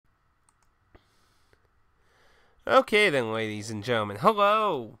Okay then, ladies and gentlemen,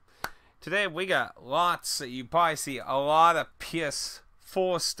 hello! Today we got lots, you probably see a lot of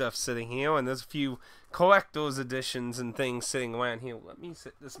PS4 stuff sitting here, and there's a few collector's editions and things sitting around here. Let me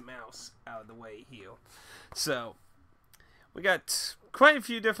set this mouse out of the way here. So, we got quite a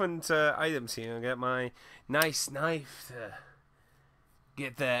few different items here. I got my nice knife to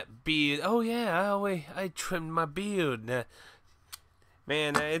get that beard. Oh yeah, I trimmed my beard.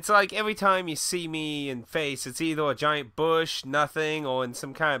 Man, it's like every time you see me in face, it's either a giant bush, nothing, or in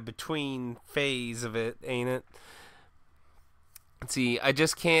some kind of between phase of it, ain't it? Let's see, I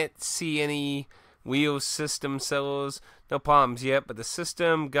just can't see any wheel system sellers. No problems yet, but the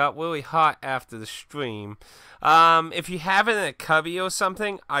system got really hot after the stream. If you have it in a cubby or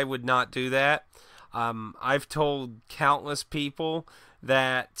something, I would not do that. I've told countless people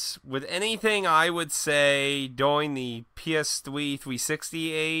that with anything, I would say during the PS3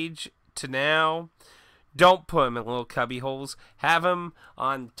 360 age to now, don't put them in little cubby holes. Have them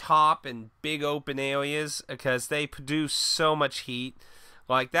on top in big open areas because they produce so much heat.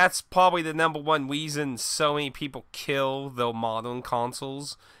 Like, that's probably the #1 reason so many people kill their modern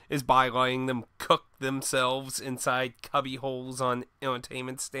consoles, is by letting them cook themselves inside cubby holes on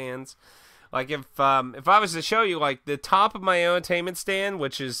entertainment stands. Like, if I was to show you, like, the top of my entertainment stand,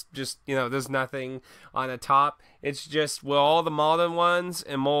 which is just, you know, there's nothing on the top. It's just where all the modern ones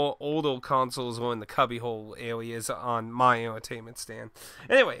and more older consoles are in the cubbyhole areas on my entertainment stand.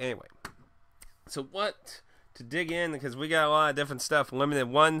 Anyway. So what to dig in, because we got a lot of different stuff. Limited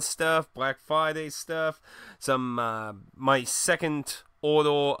one stuff, Black Friday stuff, some, my second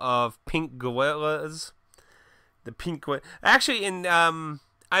order of pink gorillas. The pink gorilla. Actually,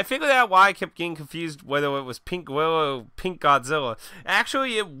 I figured out why I kept getting confused whether it was Pink Gorilla or Pink Godzilla.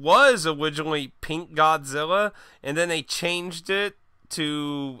 Actually, it was originally Pink Godzilla, and then they changed it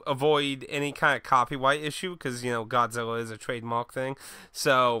to avoid any kind of copyright issue, because, you know, Godzilla is a trademark thing.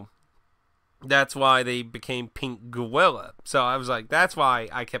 So, that's why they became Pink Gorilla. So, I was like, that's why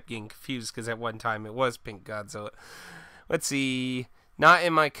I kept getting confused, because at one time it was Pink Godzilla. Let's see. Not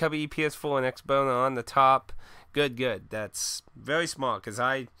in my cubby, PS4 and Xbox on the top. Good. That's very smart, because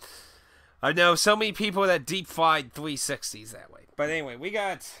I know so many people that deep-fried 360s that way. But anyway, we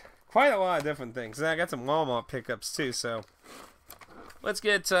got quite a lot of different things. And I got some Walmart pickups, too, so let's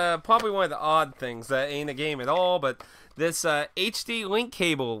get probably one of the odd things that ain't a game at all, but this HD link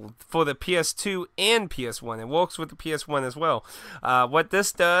cable for the PS2 and PS1. It works with the PS1 as well. What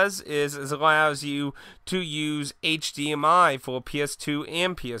this does is it allows you to use HDMI for PS2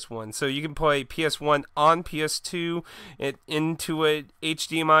 and PS1. So you can play PS1 on PS2 into a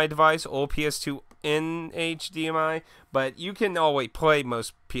HDMI device, or PS2 in HDMI, but you can always play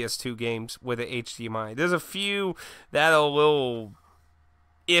most PS2 games with an HDMI. There's a few that are a little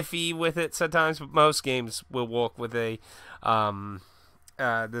iffy with it sometimes, but most games will work with a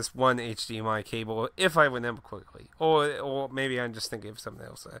this one HDMI cable, if I remember quickly, or maybe I'm just thinking of something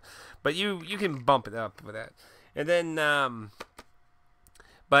else. But you can bump it up with that, and then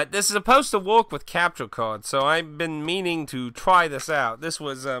but this is supposed to work with capture cards, so I've been meaning to try this out. This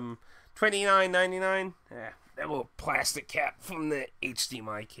was $29.99. That little plastic cap from the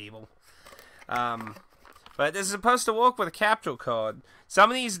HDMI cable. But this is supposed to work with a capture card. Some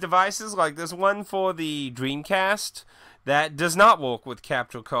of these devices, like this one for the Dreamcast, that does not work with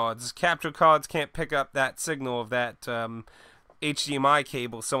capture cards. Capture cards can't pick up that signal of that HDMI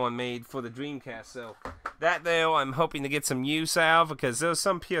cable someone made for the Dreamcast. So that there, I'm hoping to get some use out of, because there's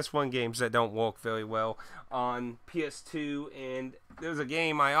some PS1 games that don't work very well on PS2, and there's a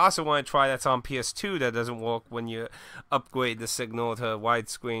game I also want to try that's on PS2 that doesn't work when you upgrade the signal to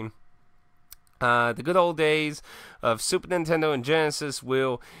widescreen. The good old days of Super Nintendo and Genesis,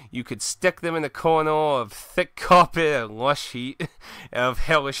 where you could stick them in the corner of thick carpet and lush heat, of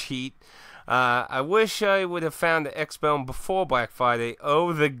hellish heat. I wish I would have found the Xbox before Black Friday.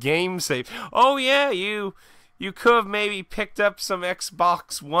 Oh, the game save. Oh yeah, you could have maybe picked up some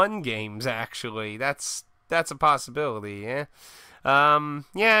Xbox One games, actually. That's a possibility, yeah.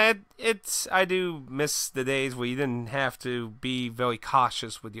 Yeah, I do miss the days where you didn't have to be very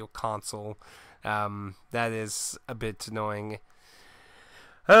cautious with your console. That is a bit annoying.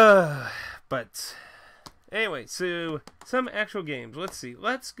 But anyway, so some actual games. Let's see.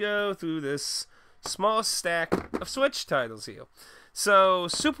 Let's go through this small stack of Switch titles here. So,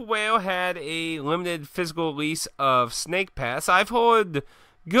 Super Whale had a limited physical release of Snake Pass. I've heard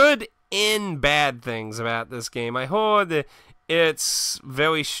good and bad things about this game. I heard it's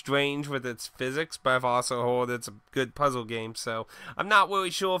very strange with its physics, but I've also heard it's a good puzzle game. So, I'm not really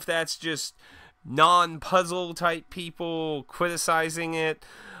sure if that's just non-puzzle type people criticizing it,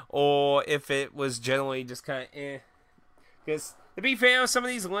 or if it was generally just kind of eh. Because to be fair, some of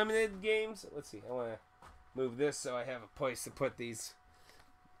these limited games, let's see, I want to move this so I have a place to put these.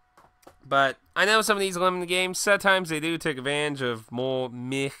 But I know some of these limited games, sometimes they do take advantage of more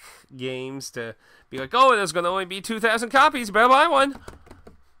meh games to be like, oh, there's going to only be 2,000 copies, you better buy one.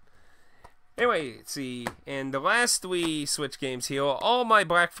 Anyway, let's see, and the last 3 Switch games here are all my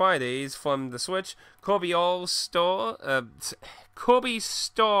Black Fridays from the Switch. Kirby All-Star, Kirby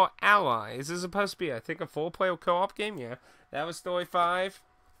Star Allies is supposed to be, I think, a 4-player co-op game, yeah. That was 35.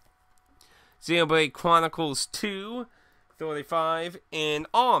 Xenoblade Chronicles 2, 35, and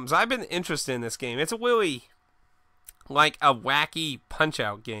ARMS. I've been interested in this game. It's a really, like, a wacky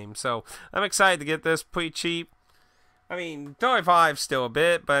Punch-Out game, so I'm excited to get this pretty cheap. I mean, 35 still a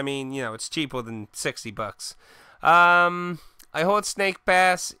bit, but I mean, you know, it's cheaper than $60. I heard Snake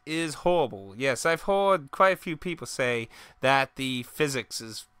Pass is horrible. Yes, I've heard quite a few people say that the physics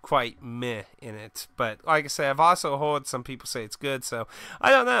is quite meh in it. But like I say, I've also heard some people say it's good, so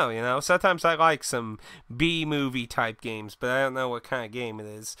I don't know, you know. Sometimes I like some B-movie type games, but I don't know what kind of game it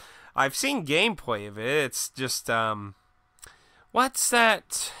is. I've seen gameplay of it. It's just, what's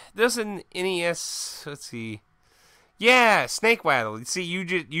that? There's an NES, let's see. Yeah, Snake Rattle. You see, you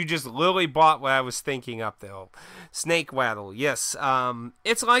just literally bought what I was thinking up there. Snake Rattle, yes.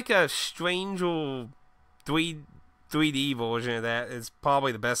 It's like a strange 3D version of that. It's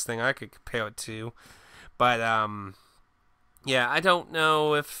probably the best thing I could compare it to. But, yeah, I don't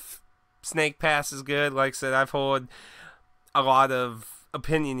know if Snake Pass is good. Like I said, I've heard a lot of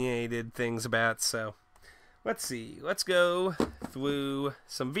opinionated things about it, so let's see. Let's go through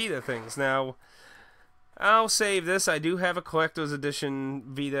some Vita things. Now, I'll save this. I do have a collector's edition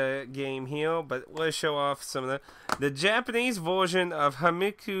Vita game here, but let's show off some of the Japanese version of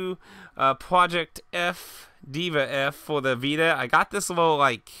Hamiku Project F, Diva F for the Vita. I got this little,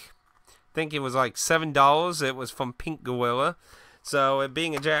 like, I think it was like $7. It was from Pink Gorilla. So, it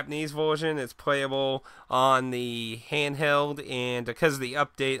being a Japanese version, it's playable on the handheld, and because of the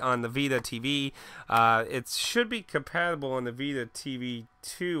update on the Vita TV, it should be compatible on the Vita TV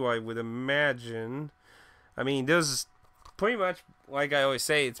too, I would imagine. I mean, there's pretty much, like I always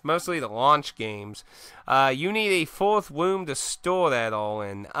say, it's mostly the launch games. You need a 4th womb to store that all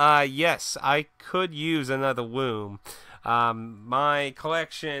in. Yes, I could use another womb. My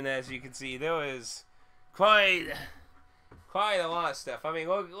collection, as you can see, there is quite a lot of stuff. I mean,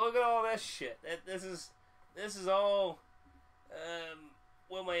 look at all this shit. This is all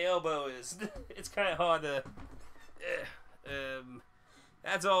where my elbow is. It's kind of hard to.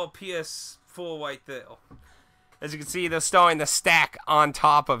 That's all PS4 right there. As you can see, they're starting to stack on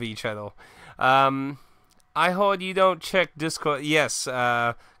top of each other. I heard you don't check Discord. Yes,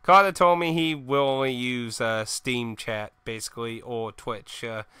 Carter told me he will only use Steam Chat, basically, or Twitch.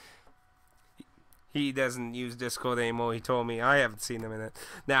 He doesn't use Discord anymore, he told me. I haven't seen him in it.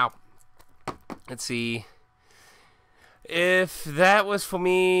 Now, let's see. If that was for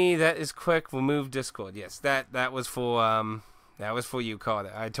me, that is quick. Remove Discord. Yes, that was for... That was for you,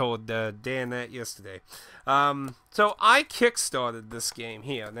 Carter. I told Dan that yesterday. So I kickstarted this game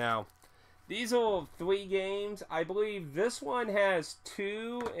here. Now, these are 3 games. I believe this one has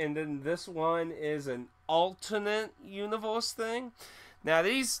 2, and then this one is an alternate universe thing. Now,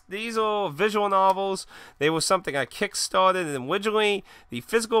 these are visual novels. They were something I kickstarted, and originally the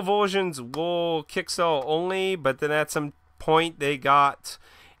physical versions were Kickstarter only, but then at some point they got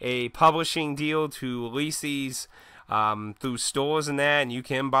a publishing deal to release these through stores and that, and you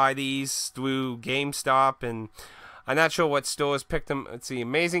can buy these through GameStop, and I'm not sure what stores picked them. Let's see,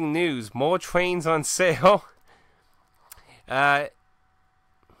 amazing news, more trains on sale. Let's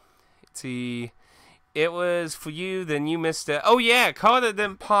see, it was for you, then you missed it. Oh yeah, Carter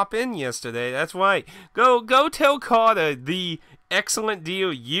didn't pop in yesterday, that's right. Go tell Carter the excellent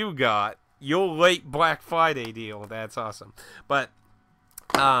deal you got, your late Black Friday deal. That's awesome. But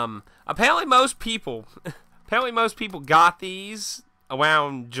apparently most people got these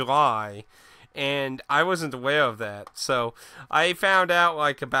around July, and I wasn't aware of that. So I found out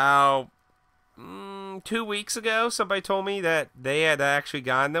like about 2 weeks ago. Somebody told me that they had actually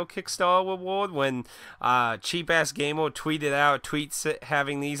gotten their Kickstarter reward when Cheap Ass Gamer tweeted out tweets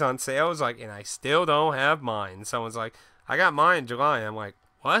having these on sale. I was like, and I still don't have mine. Someone's like, I got mine in July. I'm like,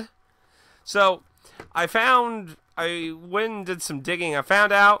 what? So I went and did some digging. I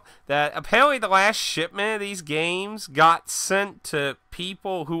found out that apparently the last shipment of these games got sent to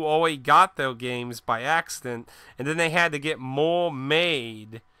people who already got their games by accident, and then they had to get more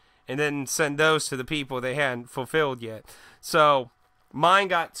made and then send those to the people they hadn't fulfilled yet. So mine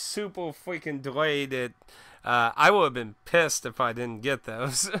got super freaking delayed. I would have been pissed if I didn't get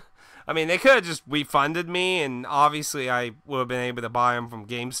those. I mean, they could have just refunded me, and obviously I would have been able to buy them from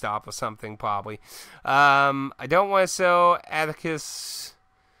GameStop or something, probably. I don't want to sell Atticus.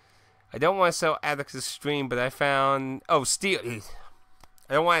 I don't want to sell Atticus Stream, but I found... Oh, steal...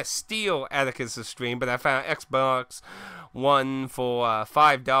 I don't want to steal Atticus' stream, but I found Xbox One for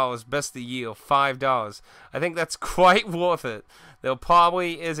 $5. Best of the year, $5. I think that's quite worth it. There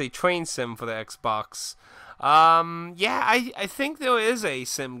probably is a train sim for the Xbox. Yeah, I think there is a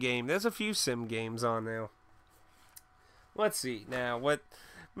sim game. There's a few sim games on there. Let's see now.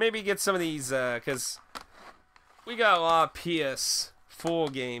 Maybe get some of these, because we got a lot of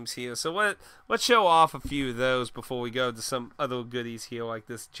PS4 games here. So let's show off a few of those before we go to some other goodies here, like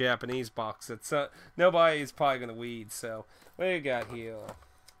this Japanese box that's nobody's probably going to weed. So what do you got here?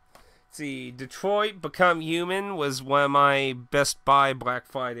 Let's see. Detroit Become Human was one of my Best Buy Black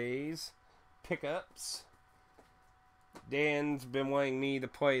Fridays pickups. Dan's been wanting me to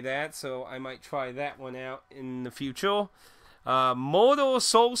play that, so I might try that one out in the future. Mortal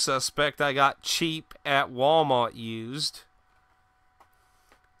Soul Suspect I got cheap at Walmart used.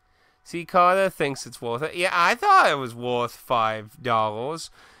 See, Carter thinks it's worth it. Yeah, I thought it was worth $5.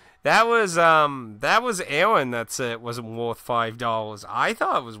 That was Aaron that said it wasn't worth $5. I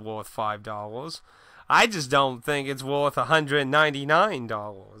thought it was worth $5. I just don't think it's worth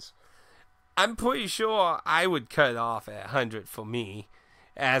 $199. I'm pretty sure I would cut it off at 100 for me,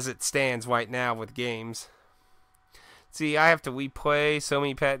 as it stands right now with games. See, I have to replay so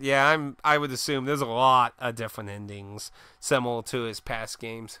many past. Yeah, I would assume there's a lot of different endings similar to his past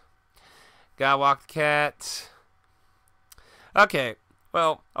games. Gotta walk the cat. Okay,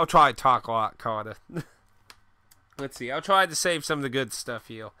 well, I'll try to talk a lot, Carter. Let's see. I'll try to save some of the good stuff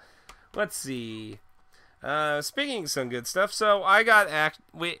here. Let's see. Speaking of some good stuff, so I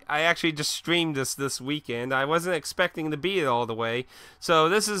actually just streamed this weekend. I wasn't expecting to beat it all the way. So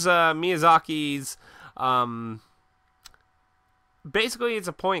this is Miyazaki's basically it's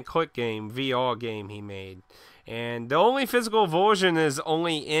a point-and-click game, VR game he made. And the only physical version is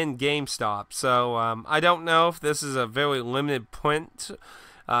only in GameStop. So I don't know if this is a very limited print.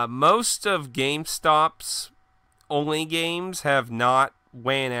 Most of GameStop's only games have not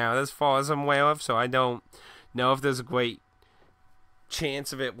went out as far as I'm aware of, so I don't know if there's a great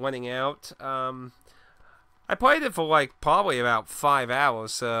chance of it winning out. I played it for like probably about 5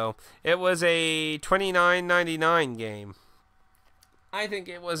 hours, so it was a $29.99 game. I think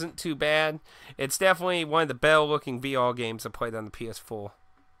it wasn't too bad. It's definitely one of the better looking VR games I played on the PS4.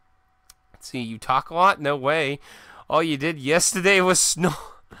 Let's see, you talk a lot? No way. All you did yesterday was snore.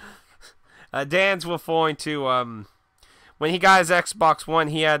 Dan's referring to when he got his Xbox One,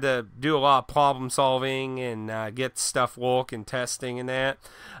 he had to do a lot of problem solving and get stuff work and testing and that.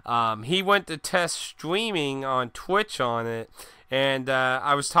 He went to test streaming on Twitch on it, and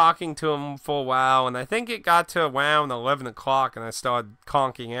I was talking to him for a while, and I think it got to around 11 o'clock, and I started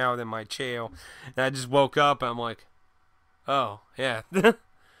conking out in my chair, and I just woke up, and I'm like, oh, yeah.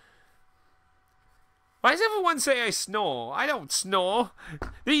 Why does everyone say I snore? I don't snore.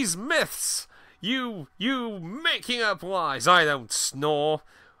 These myths. You making up lies. I don't snore.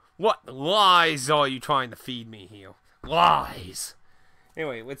 What lies are you trying to feed me here? Lies.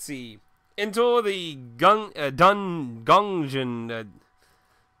 Anyway, let's see. Enter the Gungeon.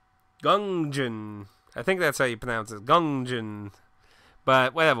 I think that's how you pronounce it. Gungeon.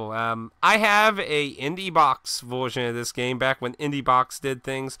 But whatever. I have a indie box version of this game back when indie box did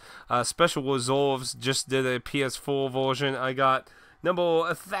things. Special Reserves just did a PS4 version. I got number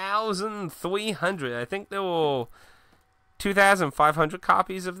 1,300. I think there were 2,500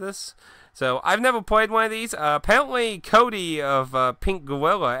 copies of this. So I've never played one of these. Apparently Cody of Pink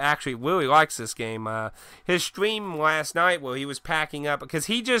Gorilla actually really likes this game. His stream last night where he was packing up, because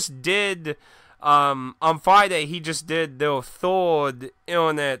he just did on Friday he just did their third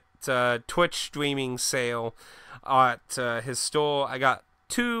internet Twitch streaming sale at his store.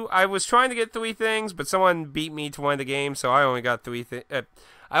 I was trying to get 3 things, but someone beat me to one of the games, so I only got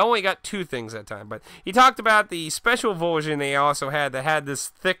 2 things that time. But he talked about the special version they also had that had this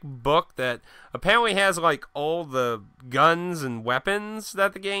thick book that apparently has like all the guns and weapons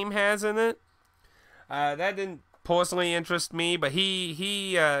that the game has in it. That didn't personally interest me, but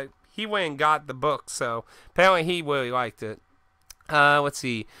he went and got the book, so apparently he really liked it. Let's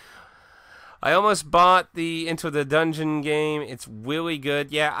see. I almost bought the Into the Dungeon game. It's really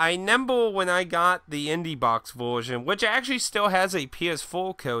good. Yeah, I remember when I got the Indie Box version, which actually still has a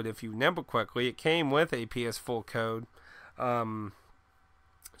PS4 code, if you remember correctly. It came with a PS4 code.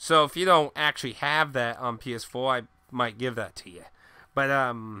 So if you don't actually have that on PS4, I might give that to you. But,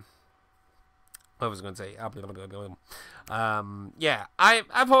 I was going to say, yeah,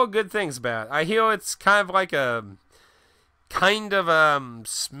 I've heard good things about it. I hear it's kind of like a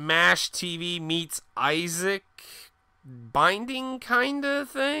Smash TV meets Isaac Binding kind of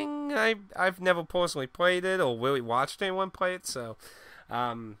thing. I've never personally played it or really watched anyone play it, so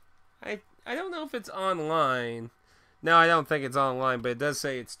I don't know if it's online. No, I don't think it's online, but it does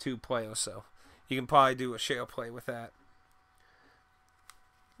say it's 2-player, so you can probably do a share play with that.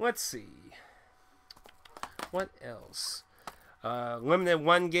 Let's see. What else? Limited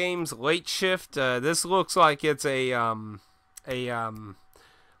 1 games, Late Shift. This looks like it's a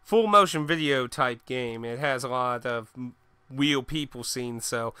full motion video type game. It has a lot of real people scenes,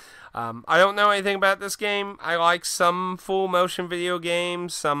 so I don't know anything about this game. I like some full motion video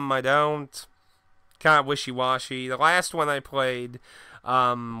games, some I don't. Kind of wishy-washy. The last one I played,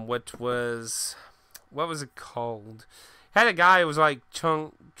 what was it called? Had a guy who was like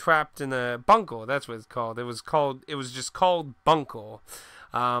trapped in a bunker. That's what it's called. It was just called Bunker.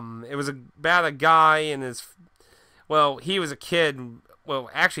 It was about a guy and his. Well, he was a kid. Well,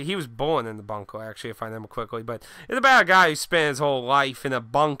 actually, he was born in the bunker. Actually, if I remember quickly, but it's about a guy who spent his whole life in a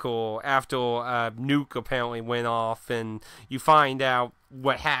bunker after a nuke apparently went off, and you find out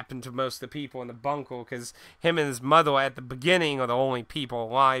what happened to most of the people in the bunker because him and his mother at the beginning are the only people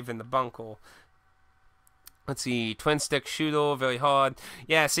alive in the bunker. Let's see, twin stick shooter, very hard.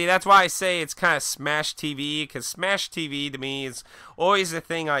 Yeah, see, that's why I say it's kind of Smash TV, because Smash TV to me is always the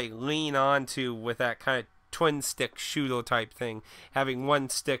thing I lean on to with that kind of twin stick shooter type thing. Having one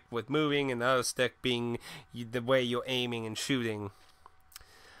stick with moving and the other stick being the way you're aiming and shooting.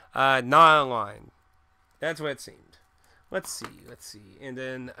 Not online. That's what it seemed. Let's see. And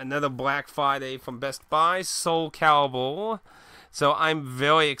then another Black Friday from Best Buy, Soul Calibur. So I'm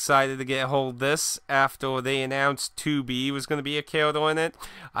very excited to get a hold of this after they announced 2B was going to be a character in it.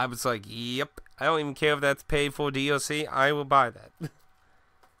 I was like, yep, I don't even care if that's paid for DLC. I will buy that.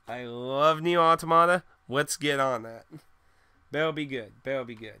 I love Neo Automata. Let's get on that. That'll be good.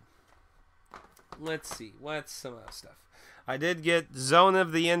 Let's see. What's some other stuff? I did get Zone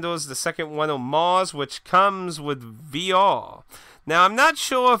of the Enders, the second one on Mars, which comes with VR. Now, I'm not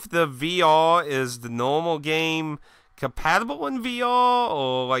sure if the VR is the normal game compatible in VR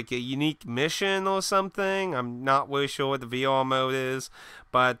or like a unique mission or something. I'm not really sure what the VR mode is,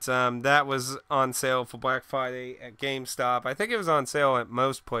 but that was on sale for Black Friday at GameStop. I think it was on sale at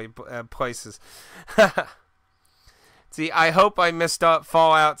most places. See, I hope I missed up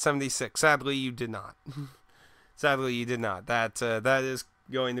Fallout 76. Sadly, you did not. Sadly, you did not. That is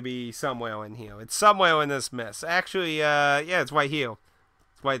going to be somewhere in here. It's somewhere in this mess. Actually, yeah, it's right here.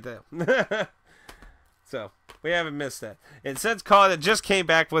 It's right there. So, we haven't missed that. And since Carter just came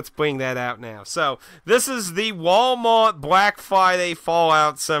back, let's bring that out now. So, this is the Walmart Black Friday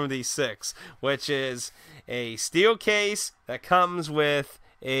Fallout 76, which is a steel case that comes with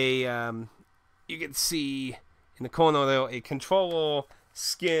a, you can see in the corner there, a controller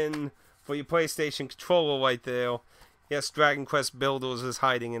skin for your PlayStation controller right there. Yes, Dragon Quest Builders is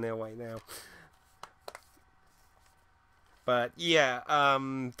hiding in there right now. But, yeah,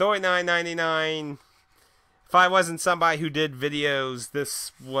 $39.99. If I wasn't somebody who did videos,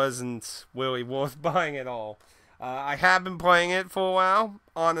 this wasn't really worth buying at all. I have been playing it for a while,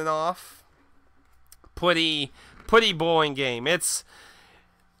 on and off. Pretty boring game. It's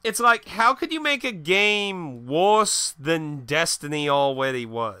like, how could you make a game worse than Destiny already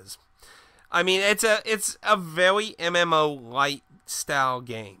was? I mean, it's a very MMO-light style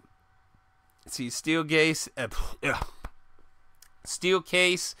game. See, steel case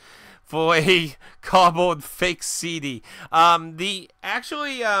for a cardboard fake CD. The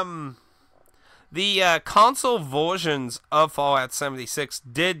console versions of Fallout 76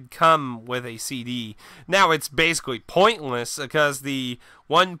 did come with a CD. Now it's basically pointless because the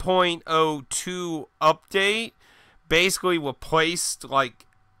 1.02 update basically replaced like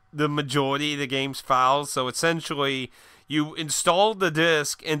the majority of the game's files. So essentially, you install the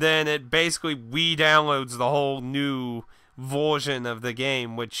disc and then it basically re-downloads the whole new version of the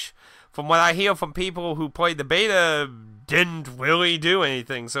game, which, from what I hear from people who played the beta, didn't really do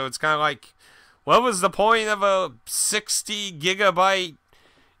anything. So it's kind of like, what was the point of a 60 gigabyte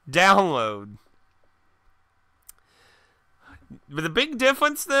download? But the big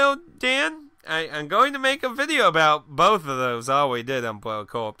difference, though, Dan, I'm going to make a video about both of those. I already did Umbrella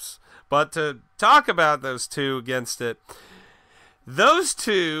Corps. But to talk about those two against it, those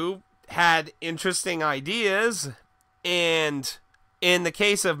two had interesting ideas, and in the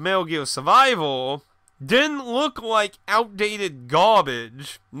case of Metal Gear Survival, didn't look like outdated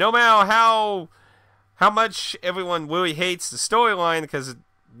garbage, no matter how much everyone really hates the storyline, because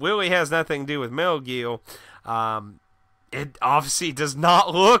really has nothing to do with Metal Gear. It obviously does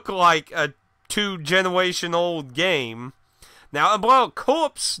not look like a 2-generation-old game. Now, Umbrella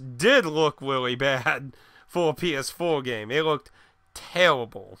Corps did look really bad for a PS4 game. It looked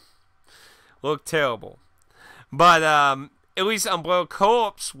terrible. But at least Umbrella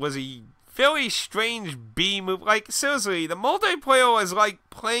Corps was a very strange B movie. Like, seriously, the multiplayer is like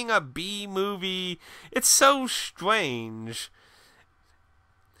playing a B movie. It's so strange.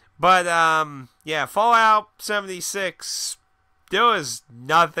 But, yeah, Fallout 76, there was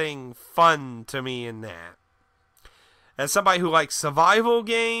nothing fun to me in that. As somebody who likes survival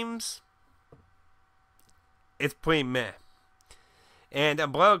games, it's pretty meh. And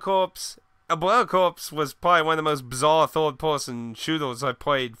Umbrella Corps was probably one of the most bizarre third-person shooters I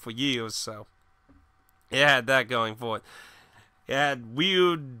played for years, so it had that going for it. It had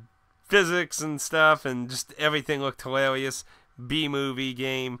weird physics and stuff, and just everything looked hilarious. B-movie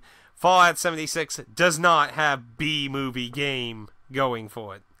game. Fallout 76 does not have B-movie game going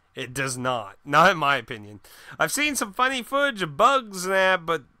for it. It does not. Not in my opinion. I've seen some funny footage of bugs and that,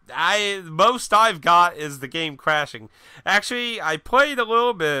 but most I've got is the game crashing. Actually, I played a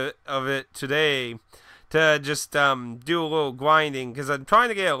little bit of it today to just do a little grinding, because I'm trying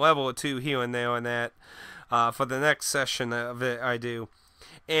to get a level or two here and there on that for the next session of it I do.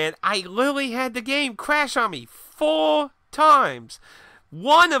 And I literally had the game crash on me 4 times.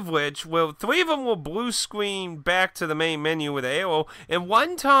 One of which, well, 3 of them will blue screen back to the main menu with an arrow, and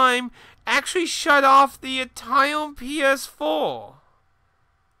one time actually shut off the entire PS4.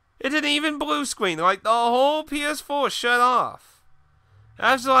 It didn't even blue screen, like the whole PS4 shut off.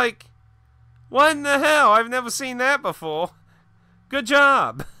 I was like, what in the hell? I've never seen that before. Good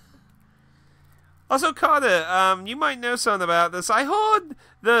job. Also, Carter, you might know something about this. I heard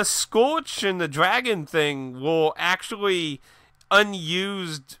the Scorch and the Dragon thing were actually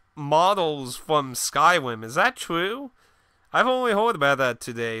unused models from Skyrim. Is that true? I've only heard about that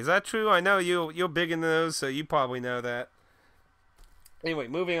today. Is that true? I know you're big in those, so you probably know that. Anyway,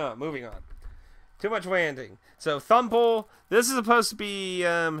 moving on. Too much ranting. So, Thumble, this is supposed to be,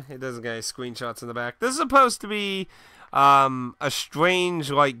 it doesn't get any screenshots in the back. This is supposed to be a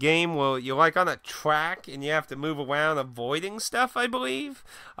strange like game where you're like on a track and you have to move around avoiding stuff, I believe.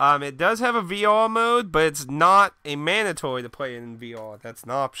 It does have a VR mode, but it's not a mandatory to play in VR. That's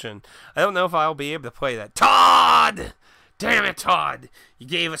an option. I don't know if I'll be able to play that. Todd! Damn it, Todd! You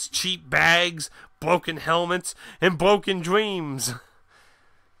gave us cheap bags, broken helmets, and broken dreams.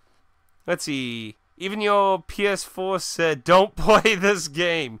 Let's see. Even your PS4 said, don't play this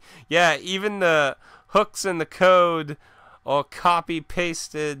game. Yeah, even the hooks in the code or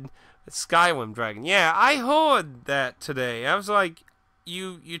copy-pasted Skyrim Dragon. Yeah, I heard that today. I was like,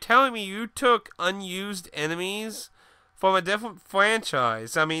 you telling me you took unused enemies from a different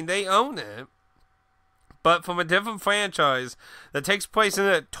franchise? I mean, they own it, but from a different franchise that takes place in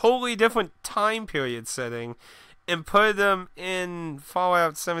a totally different time period setting and put them in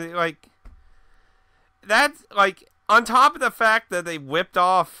Fallout 70, like, that, like, on top of the fact that they whipped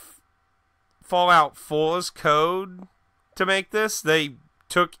off Fallout 4's code to make this, they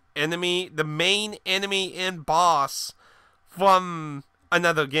took the main enemy and boss from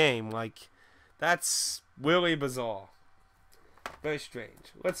another game. Like, that's really bizarre. Very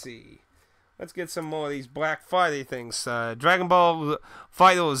strange. Let's see. Let's get some more of these Black Friday things. Dragon Ball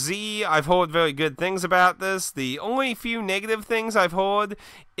Fighter Z, I've heard very good things about this. The only few negative things I've heard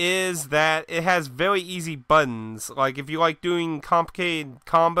is that it has very easy buttons. Like, if you like doing complicated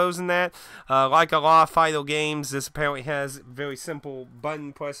combos and that, like a lot of fighter games, this apparently has very simple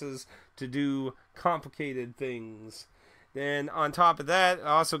button presses to do complicated things. Then, on top of that,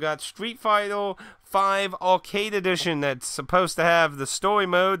 I also got Street Fighter 5 Arcade Edition that's supposed to have the story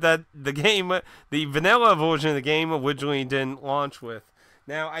mode that the vanilla version of the game originally didn't launch with.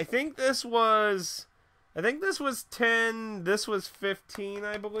 Now, I think this was 10, this was 15,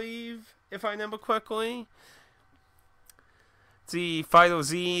 I believe, if I remember correctly. See, Fighter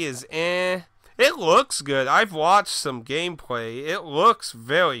Z is eh. It looks good. I've watched some gameplay. It looks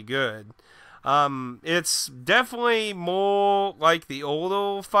very good. It's definitely more like the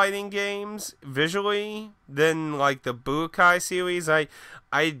older fighting games visually than like the Budokai series. I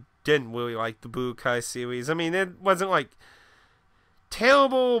didn't really like the Budokai series. I mean, it wasn't like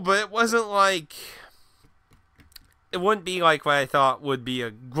terrible, but it wasn't like, it wouldn't be like what I thought would be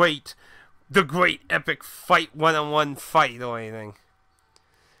the great epic fight, one-on-one fight or anything.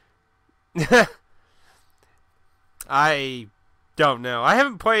 I don't know. I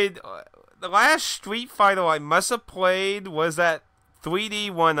haven't played. The last Street Fighter I must have played was that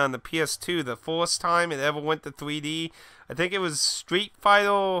 3D one on the PS2, the first time it ever went to 3D. I think it was Street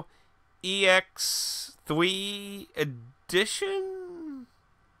Fighter EX3 Edition?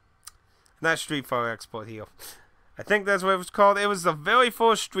 Not Street Fighter Export here. I think that's what it was called. It was the very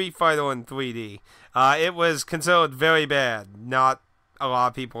first Street Fighter in 3D. It was considered very bad. Not a lot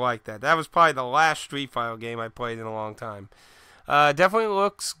of people like that. That was probably the last Street Fighter game I played in a long time. Definitely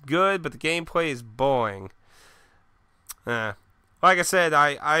looks good, but the gameplay is boring. Like I said,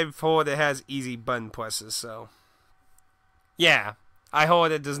 I've heard it has easy button presses, so... Yeah, I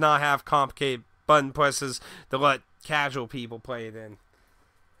heard it does not have complicated button presses to let casual people play it in.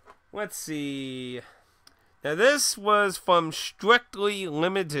 Let's see... Now this was from Strictly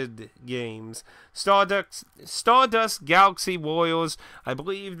Limited Games. Stardust Galaxy Warriors. I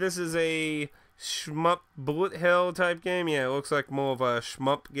believe this is a shmup bullet hell type game. Yeah, it looks like more of a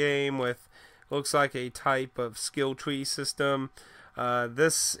shmup game with, looks like a type of skill tree system.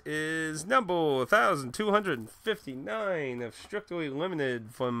 This is number 1259 of Strictly Limited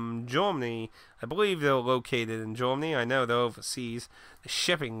from Germany. I believe they're located in Germany. I know they're overseas. The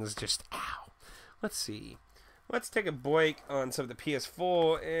shipping is just, ow. Let's see. Let's take a break on some of the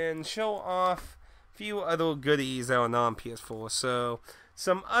PS4 and show off a few other goodies that are non-PS4. So,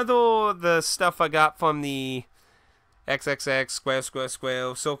 some other the stuff I got from the XXX, Square, Circle,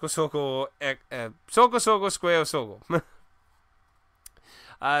 Circle, Square, Circle.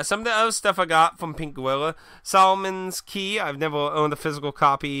 Some of the other stuff I got from Pink Gorilla. Solomon's Key. I've never owned a physical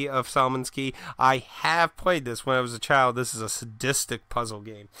copy of Solomon's Key. I have played this when I was a child. This is a sadistic puzzle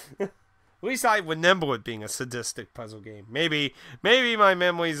game. At least I remember it being a sadistic puzzle game. Maybe my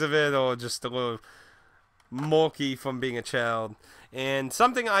memories of it are just a little murky from being a child. And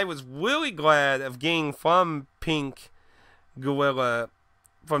something I was really glad of getting from Pink Gorilla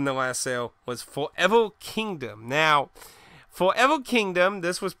from the last sale was Forever Kingdom. Now, Forever Kingdom,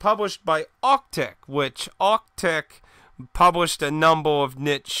 this was published by Arctic, which Arctic published a number of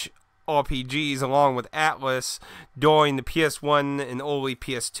niche RPGs along with Atlas during the PS1 and early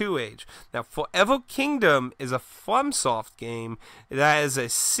PS2 age. Now, Forever Kingdom is a FromSoft game that is a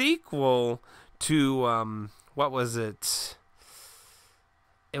sequel to, what was it?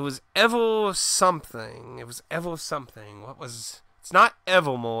 It was Ever something. It was Ever something. What was... It's not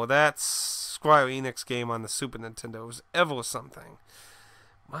Evermore. That's Square Enix game on the Super Nintendo. It was Ever something.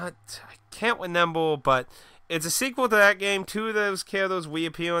 What? I can't remember, but... It's a sequel to that game. Two of those characters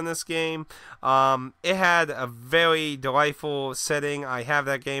reappear in this game. It had a very delightful setting. I have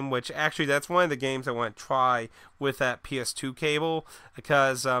that game, which actually that's one of the games I want to try with that PS2 cable,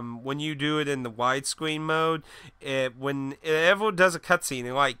 because when you do it in the widescreen mode, when it ever does a cutscene,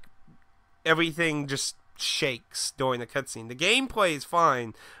 it, like, everything just shakes during the cutscene. The gameplay is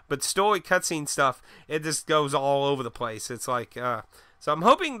fine, but story cutscene stuff, it just goes all over the place. It's like... So I'm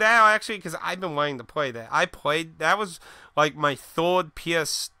hoping that actually, because I've been wanting to play that. That was like my third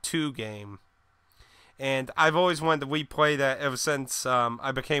PS2 game. And I've always wanted to replay that ever since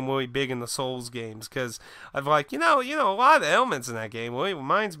I became really big in the Souls games. Because I've like, you know, a lot of the elements in that game really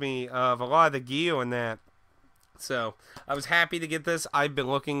reminds me of a lot of the gear and that. So I was happy to get this. I've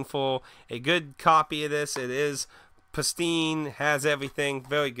been looking for a good copy of this. It is pristine, has everything,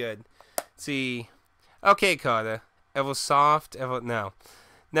 very good. Let's see. Okay, Carter. Eversoft, no,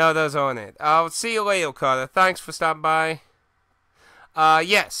 those aren't it. I'll see you later, Carter. Thanks for stopping by.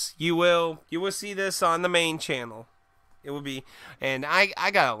 Yes, you will see this on the main channel. It will be, and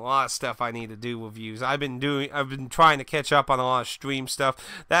I got a lot of stuff I need to do reviews. I've been trying to catch up on a lot of stream stuff.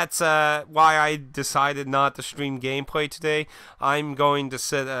 That's why I decided not to stream gameplay today. I'm going to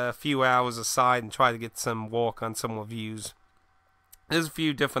set a few hours aside and try to get some work on some reviews. There's a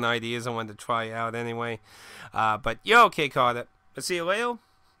few different ideas I wanted to try out anyway. But you're okay, Carter. I'll see you later.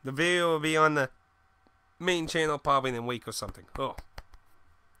 The video will be on the main channel probably in a week or something. Oh.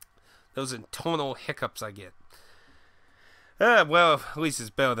 Those internal hiccups I get. Well, at least it's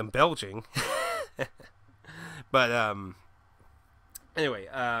better than belching. But, anyway,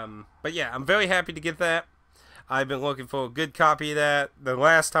 but yeah, I'm very happy to get that. I've been looking for a good copy of that. The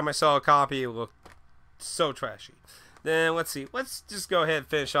last time I saw a copy, it looked so trashy. Then, let's see. Let's just go ahead and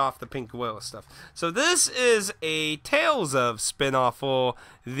finish off the Pink Gorilla stuff. So, this is a Tales of spin-off for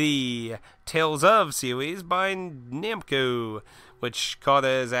the Tales of series by Namco, which Carter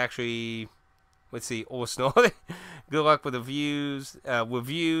is actually, let's see, Orson. Good luck with the reviews.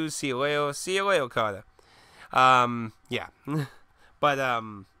 See you later. See you later, Carter. Yeah. But,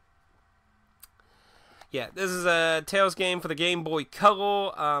 Yeah, this is a Tales game for the Game Boy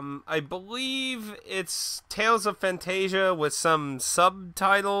Color. I believe it's Tales of Fantasia with some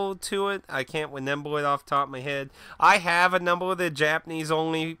subtitle to it. I can't remember it off the top of my head. I have a number of the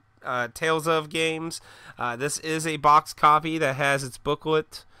Japanese-only Tales of games. This is a box copy that has its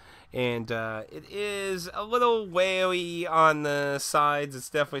booklet. And it is a little whaley on the sides. It's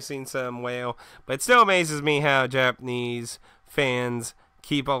definitely seen some whale. But it still amazes me how Japanese fans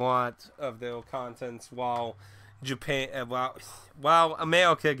keep a lot of their contents while Japan, while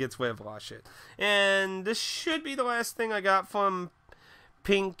America gets rid of a lot of shit. And this should be the last thing I got from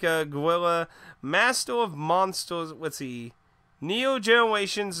Pink Gorilla. Master of Monsters. Let's see. Neo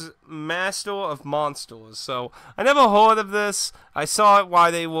Generation's Master of Monsters. So I never heard of this. I saw it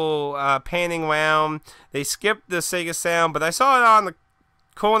while they were panning around. They skipped the Sega sound, but I saw it on the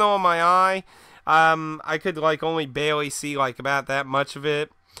corner of my eye. I could like only barely see like about that much of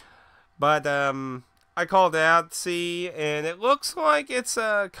it, but I called it out to see, and it looks like it's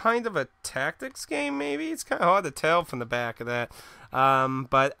a kind of a tactics game. Maybe it's kind of hard to tell from the back of that,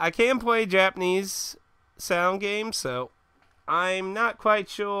 but I can play Japanese sound games, so I'm not quite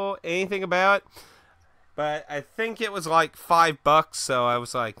sure anything about it. But I think it was like $5, so I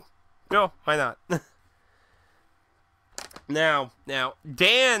was like, no, why not? Now,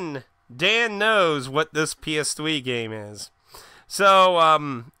 Dan knows what this PS3 game is. So,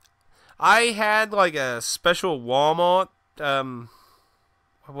 I had like a special Walmart, what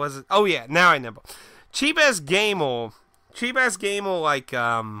was it? Oh yeah, now I remember. Cheap Ass Gamer, like,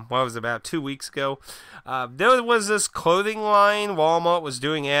 what was it, about 2 weeks ago? There was this clothing line Walmart was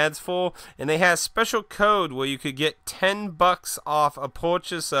doing ads for, and they had a special code where you could get $10 off a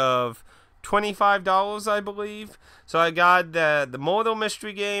purchase of $25, I believe. So I got the Mortal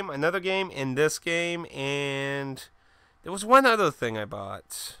Mystery game, another game, and this game, and there was one other thing I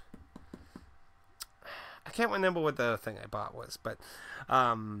bought. I can't remember what the other thing I bought was, but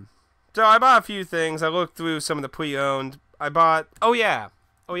so I bought a few things. I looked through some of the pre-owned. I bought, oh yeah,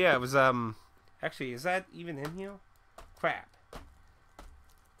 it was actually, is that even in here? Crap.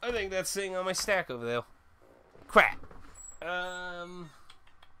 I think that's sitting on my stack over there. Crap. I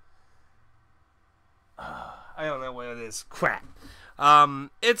don't know what it is. Crap.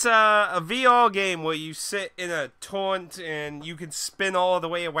 It's a VR game where you sit in a turret and you can spin all the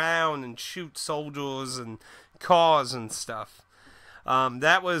way around and shoot soldiers and cars and stuff.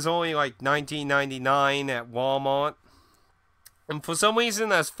 That was only like $19.99 at Walmart. And for some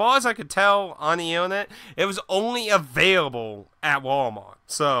reason, as far as I could tell on the internet, it was only available at Walmart.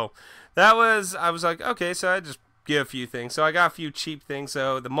 So that was, I was like, okay, so I just get a few things. So I got a few cheap things.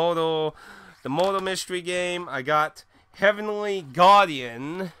 So the Mortal Mystery game, I got Heavenly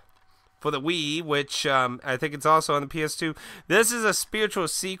Guardian for the Wii, which I think it's also on the PS2. This is a spiritual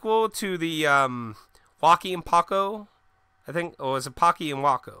sequel to the Waki and Paco, I think, or is it Pocky and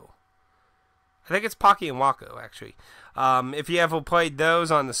Wako? I think it's Pocky and Wako, actually. If you ever played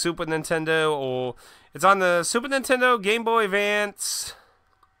those on the Super Nintendo, or it's on the Super Nintendo, Game Boy Advance,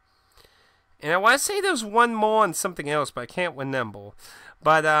 and I want to say there's one more on something else, but I can't remember.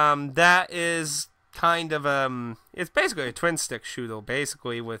 But that is kind of it's basically a twin stick shooter,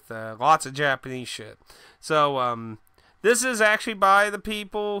 basically, with lots of Japanese shit. So this is actually by the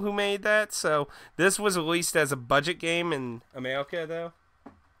people who made that. So this was released as a budget game in America, though.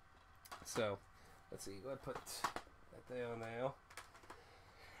 So let's see, let's put that there now.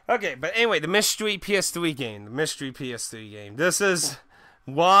 Okay, but anyway, the Mystery PS3 game. This is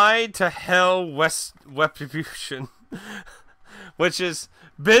Why to Hell Retribution. Which has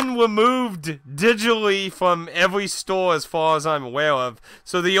been removed digitally from every store as far as I'm aware of.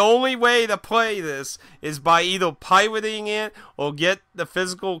 So the only way to play this is by either pirating it or get the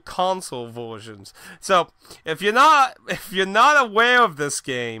physical console versions. So if you're not aware of this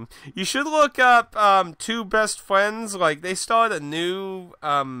game, you should look up Two Best Friends. Like they start a new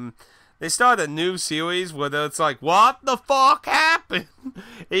series where it's like, what the fuck happened?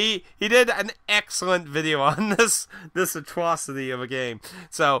 He did an excellent video on this atrocity of a game.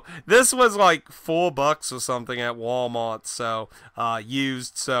 So this was like $4 or something at Walmart, so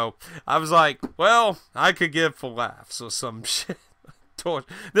used. So I was like, well, I could get it for laughs or some shit.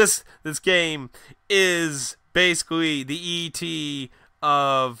 This game is basically the ET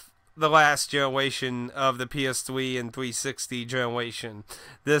of the last generation of the PS3 and 360 generation.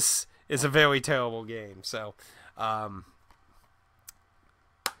 This is a very terrible game. So,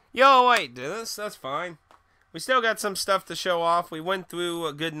 yo, wait, that's fine. we still got some stuff to show off. We went through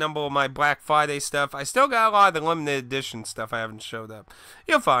a good number of my Black Friday stuff. I still got a lot of the limited edition stuff I haven't showed up.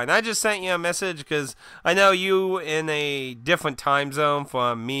 You're fine. I just sent you a message because I know you in a different time zone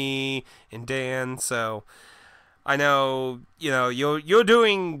from me and Dan, so I know, you're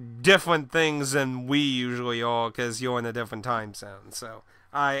doing different things than we usually are because you're in a different time zone. So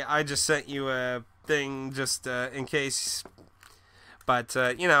I just sent you a thing just in case. But,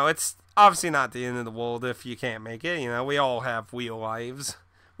 it's obviously not the end of the world if you can't make it. We all have real lives.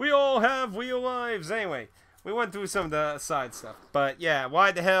 We all have real lives. Anyway, we went through some of the side stuff. But, yeah,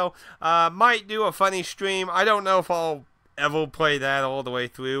 why the hell? Might do a funny stream. I don't know if I'll ever play that all the way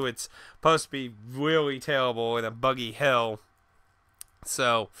through. It's supposed to be really terrible in a buggy hell.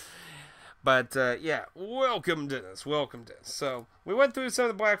 So, but, yeah, welcome to this. So, we went through some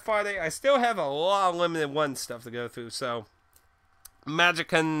of the Black Friday. I still have a lot of limited one stuff to go through. So,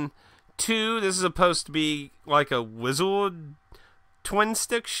 Magicon 2, this is supposed to be like a wizard twin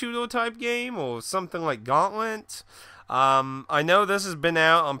stick shooter type game or something like Gauntlet. I know this has been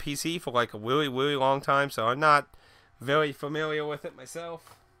out on PC for like a really, really long time, so I'm not very familiar with it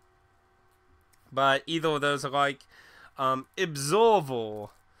myself. But either of those are like Observer.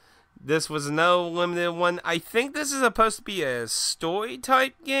 This was no limited one. I think this is supposed to be a story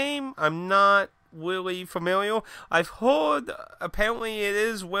type game. I'm not really familiar. I've heard apparently it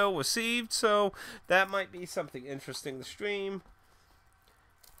is well received, so that might be something interesting to stream.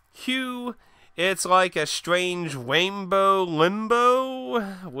 Hue, it's like a strange rainbow limbo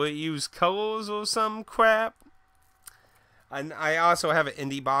where you use colors or some crap. And I also have an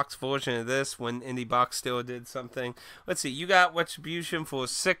indie box version of this when indie box still did something. Let's see, you got Retribution for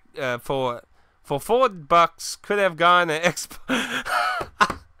 $4. Could have gone an expo.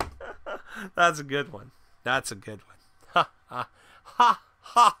 That's a good one. That's a good one. Ha ha ha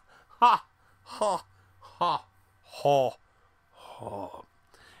ha ha ha ha ha ha.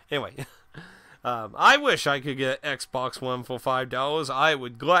 Anyway, I wish I could get Xbox One for $5. I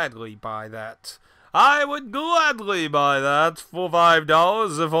would gladly buy that. I would gladly buy that for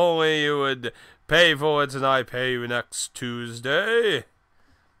 $5 if only you would pay for it and I pay you next Tuesday.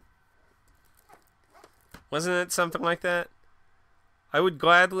 Wasn't it something like that? I can't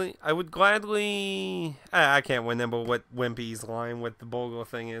remember what Wimpy's line with the burger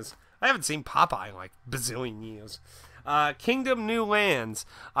thing is. I haven't seen Popeye in like a bazillion years. Kingdom New Lands.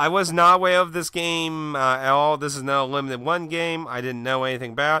 I was not aware of this game at all. This is no limited one game. I didn't know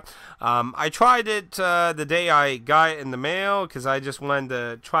anything about. I tried it the day I got it in the mail because I just wanted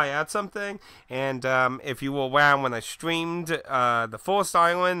to try out something. And if you were around when I streamed the first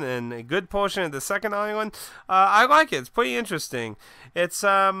island and a good portion of the second island, I like it. It's pretty interesting. It's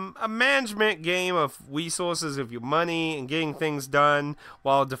a management game of resources of your money and getting things done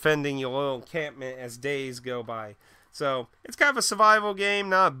while defending your little encampment as days go by. So, it's kind of a survival game,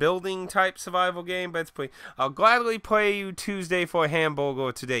 not a building type survival game, but it's pretty. I'll gladly play you Tuesday for a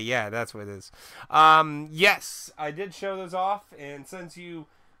hamburger today. Yeah, that's what it is. Yes, I did show those off, and since you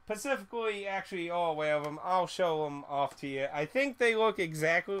specifically actually are aware of them, I'll show them off to you. I think they look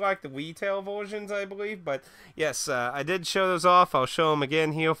exactly like the retail versions, I believe, but yes, I did show those off. I'll show them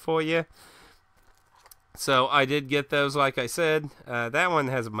again here for you. So, I did get those, like I said. That one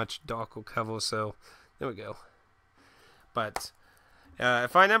has a much darker cover, so there we go. But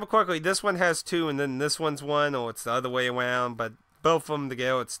if I remember correctly, this one has 2, and then this one's 1, or it's the other way around. But both of them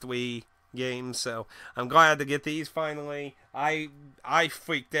together, it's 3 games. So I'm glad to get these finally. I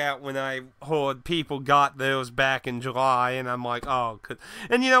freaked out when I heard people got those back in July, and I'm like, oh.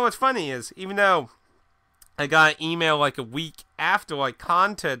 And you know what's funny is, even though I got an email like a week after I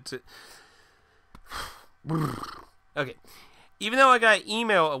contacted. Okay, even though I got an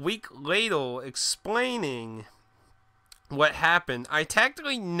email a week later explaining what happened, I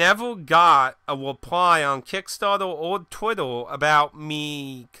technically never got a reply on Kickstarter or Twitter about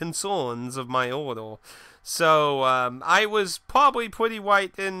me concerns of my order. So I was probably pretty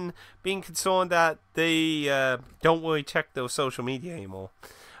right in being concerned that they don't really check their social media anymore.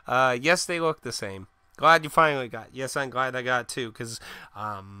 Yes, they look the same. Glad you finally got it. Yes, I'm glad I got it too, because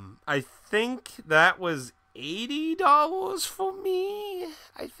I think that was $80 for me,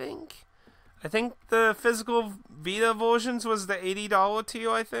 I think the physical Vita versions was the $80 tier,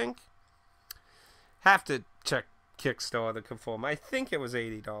 I think. Have to check Kickstarter to confirm. I think it was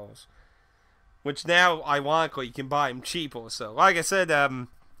 $80. Which now, ironically, you can buy them cheaper. So, like I said,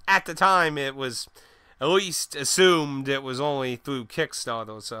 at the time, it was at least assumed it was only through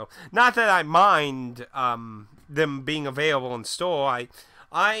Kickstarter. So, not that I mind them being available in store.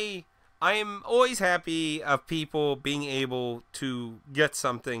 I am always happy of people being able to get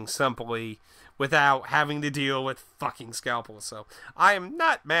something simply without having to deal with fucking scalpels. So I am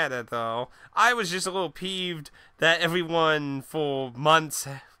not mad at it though. I was just a little peeved that everyone for months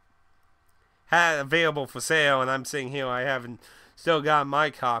had available for sale, and I'm sitting here, I haven't still got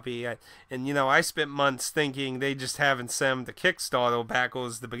my copy. And you know, I spent months thinking they just haven't sent them to Kickstarter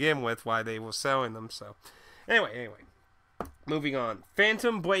backwards to begin with, why they were selling them. So anyway, moving on.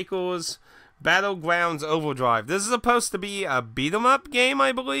 Phantom Breakers Battlegrounds Overdrive. This is supposed to be a beat 'em up game,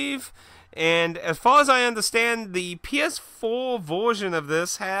 I believe. And as far as I understand, the PS4 version of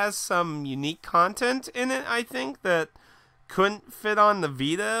this has some unique content in it, I think, that couldn't fit on the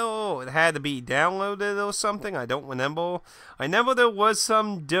Vita, or it had to be downloaded or something. I don't remember. I know there was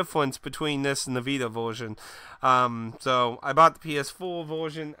some difference between this and the Vita version. So I bought the PS4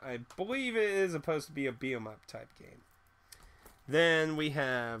 version. I believe it is supposed to be a beat 'em up type game. Then we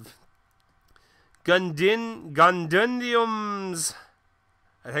have Gundiniums.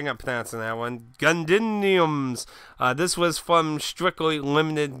 I think I'm pronouncing that one. Gundiniums. This was from Strictly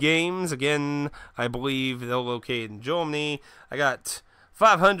Limited Games. Again, I believe they're located in Germany. I got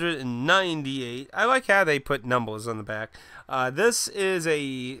 598. I like how they put numbers on the back. This is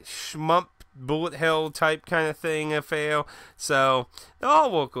a shmup bullet hell type kind of thing affair. So the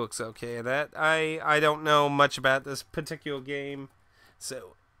artwork looks okay. That I don't know much about this particular game,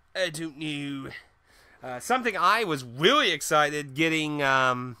 so I don't know. Something I was really excited getting,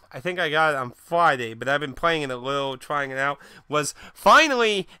 I think I got it on Friday, but I've been playing it a little, trying it out, was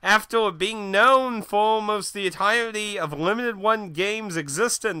finally, after being known for almost the entirety of Limited One Games'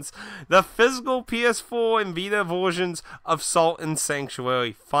 existence, the physical PS4 and Vita versions of Salt and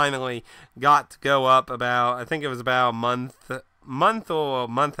Sanctuary finally got to go up about, I think it was about a month or a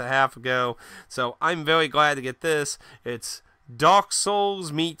month and a half ago. So I'm very glad to get this. It's Dark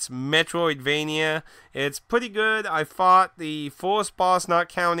Souls meets Metroidvania. It's pretty good. I fought the first boss, not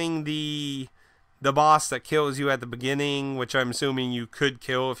counting the boss that kills you at the beginning, which I'm assuming you could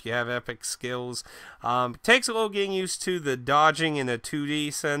kill if you have epic skills. Takes a little getting used to the dodging in a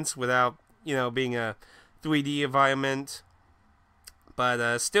 2D sense without, you know, being a 3D environment.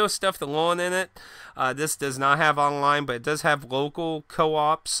 But still stuff to learn in it. This does not have online, but it does have local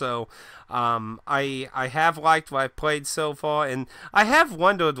co-op. So I have liked what I've played so far, and I have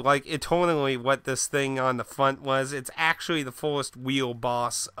wondered, like, eternally what this thing on the front was. It's actually the first real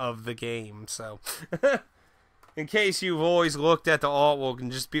boss of the game. So in case you've always looked at the artwork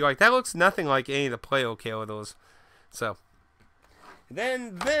and just be like, that looks nothing like any of the player characters. So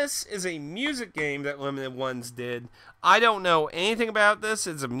then this is a music game that Limited Ones did. I don't know anything about this.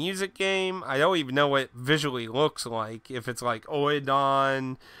 It's a music game. I don't even know what it visually looks like. If it's like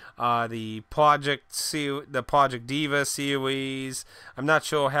Oedon, the Project Diva series. I'm not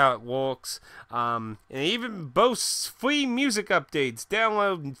sure how it works. And it even boasts free music updates.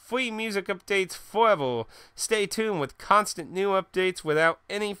 Download free music updates forever. Stay tuned with constant new updates without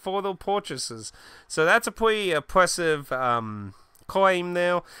any further purchases. So that's a pretty impressive claim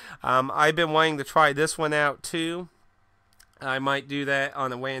there. I've been wanting to try this one out too. I might do that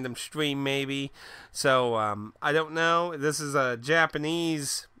on a random stream maybe. So I don't know. This is a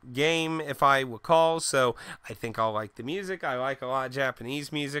Japanese game if I recall, so I think I'll like the music. I like a lot of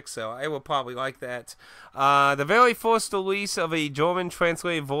Japanese music, so I will probably like that. The very first release of a German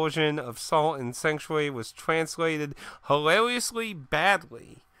translated version of Salt and Sanctuary was translated hilariously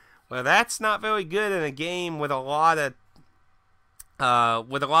badly. Well, that's not very good in a game with a lot of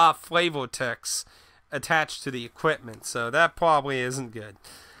flavor text attached to the equipment, so that probably isn't good.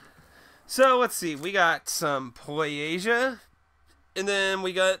 So let's see, we got some PlayAsia, and then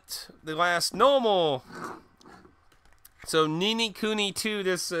we got the last normal. So Ni Kuni 2,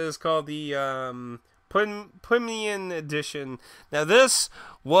 this is called the Premium Edition. Now this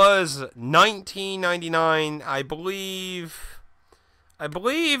was $19.99, I believe. I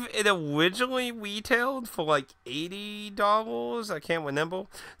believe it originally retailed for like $80. I can't remember.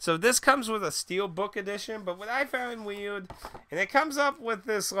 So this comes with a Steelbook edition. But what I found weird, and it comes up with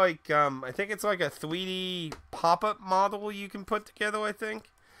this like, I think it's like a 3D pop-up model you can put together, I think.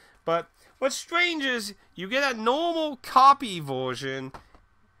 But what's strange is you get a normal copy version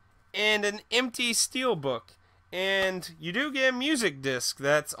and an empty Steelbook. And you do get a music disc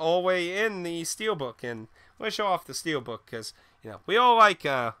that's all the way in the Steelbook. And we'll show off the Steelbook because, you know, we all like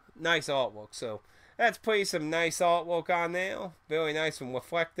nice artwork, so let's put some nice artwork on there. Very nice and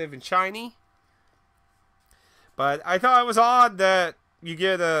reflective and shiny. But I thought it was odd that you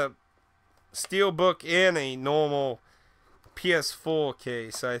get a Steelbook in a normal PS4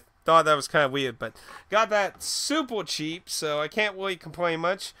 case. I thought that was kind of weird, but got that super cheap, so I can't really complain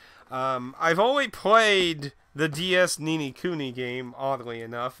much. I've only played the DS Ni Kuni game, oddly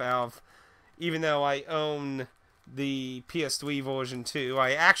enough, out of even though I own the PS3 version too.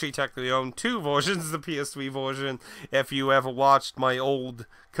 I actually technically own two versions of the PS3 version. If you ever watched my old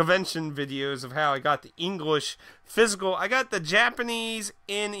convention videos of how I got the English physical, I got the Japanese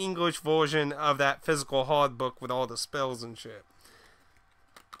in English version of that physical hard book with all the spells and shit.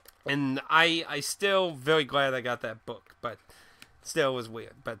 And I still very glad I got that book, but still was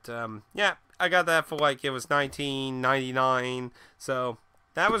weird. But yeah, I got that for like, it was $19.99, so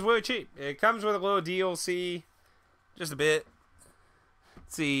that was really cheap. It comes with a little DLC. Just a bit.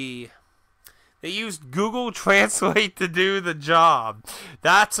 Let's see. They used Google Translate to do the job.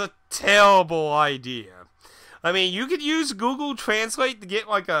 That's a terrible idea. I mean, you could use Google Translate to get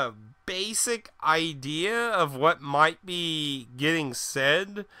like a basic idea of what might be getting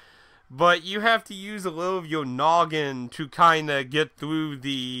said, but you have to use a little of your noggin to kind of get through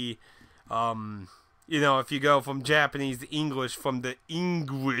the, you know, if you go from Japanese to English, from the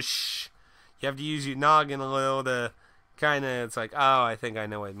English, you have to use your noggin a little to kind of, it's like, oh, I think I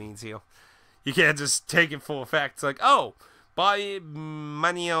know what it means here. You can't just take it full effect. It's like, oh, by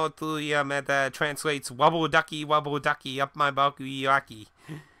Manio to meta translates wobble ducky up my balky yaki.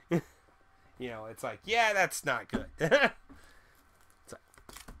 You know, it's like, yeah, that's not good. It's like,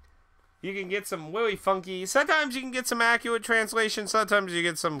 you can get some really funky, sometimes you can get some accurate translation, sometimes you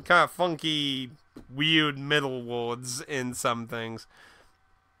get some kind of funky, weird middle words in some things.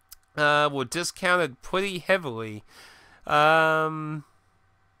 Were discounted pretty heavily. I'm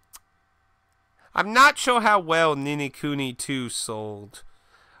not sure how well Ni no Kuni 2 sold.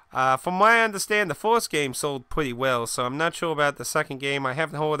 From what I understand, the first game sold pretty well, so I'm not sure about the second game. I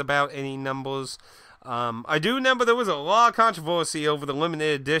haven't heard about any numbers. I do remember there was a lot of controversy over the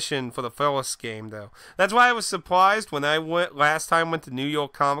limited edition for the first game, though. That's why I was surprised when I went to New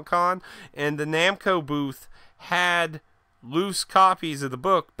York Comic Con, and the Namco booth had loose copies of the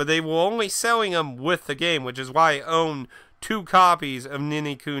book, but they were only selling them with the game, which is why I own 2 copies of Ni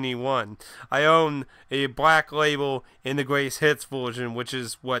no Kuni 1. I own a black label in the Grace Hits version, which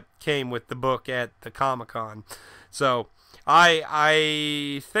is what came with the book at the Comic-Con. So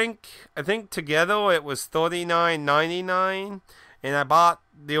I think together it was $39.99, and I bought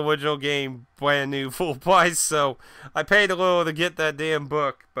the original game brand new full price, so I paid a little to get that damn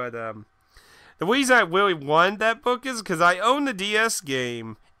book. But the reason I really wanted that book is because I own the DS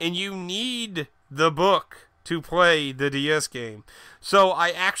game, and you need the book to play the DS game. So I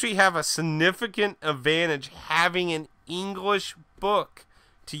actually have a significant advantage having an English book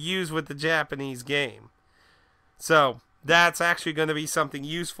to use with the Japanese game. So that's actually going to be something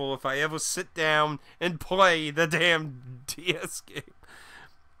useful if I ever sit down and play the damn DS game.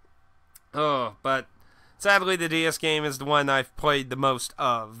 Oh, but sadly the DS game is the one I've played the most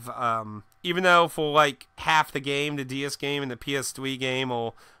of. Even though for like half the game, the DS game and the PS3 game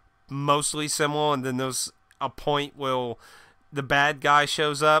are mostly similar, and then there's a point where the bad guy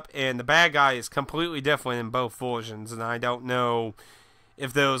shows up, and the bad guy is completely different in both versions, and I don't know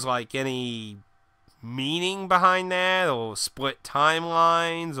if there's like any meaning behind that, or split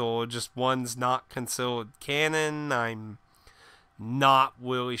timelines, or just one's not considered canon. I'm not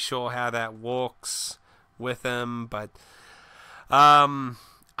really sure how that works with them, but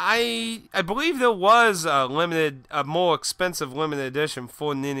I believe there was a more expensive limited edition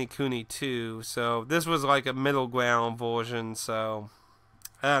for Ni no Kuni 2, so this was like a middle ground version, so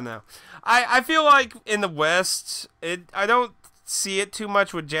I don't know. I feel like in the West, I don't see it too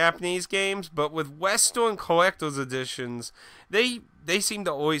much with Japanese games, but with Western collector's editions, they seem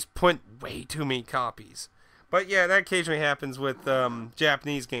to always print way too many copies. But yeah, that occasionally happens with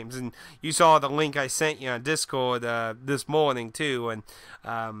Japanese games, and you saw the link I sent you on Discord this morning too, and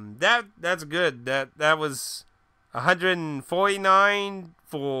that's good. That was $149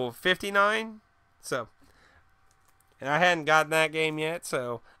 for $59, so, and I hadn't gotten that game yet,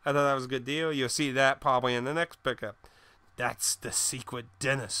 so I thought that was a good deal. You'll see that probably in the next pickup. That's the secret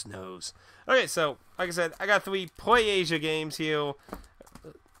Dennis knows. Okay, so like I said, I got 3 PlayAsia games here,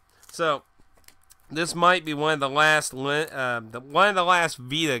 so this might be one of the last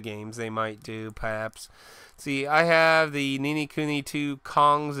Vita games they might do, perhaps. See, I have the Ni no Kuni 2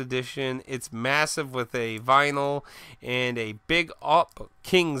 Kong's edition. It's massive with a vinyl and a big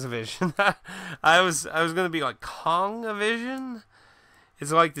King's Vision. I was gonna be like Kong Vision.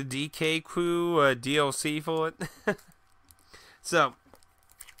 It's like the DK Crew DLC for it. So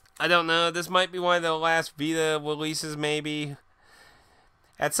I don't know. This might be one of the last Vita releases, maybe.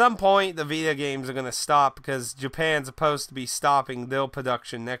 At some point, the Vita games are going to stop because Japan's supposed to be stopping their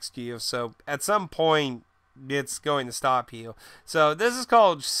production next year. So, at some point, it's going to stop here. So, this is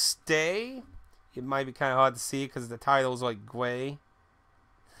called Stay. It might be kind of hard to see because the title's like gray.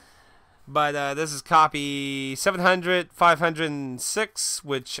 But this is copy 700, 506,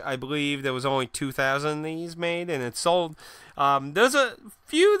 which I believe there was only 2,000 of these made, and it's sold. There's a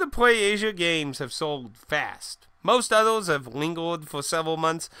few of the PlayAsia games have sold fast. Most others have lingered for several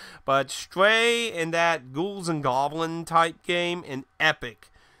months, but Stray and that Ghouls and Goblin type game and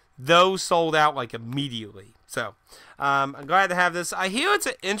Epic, those sold out like immediately. So, I'm glad to have this. I hear it's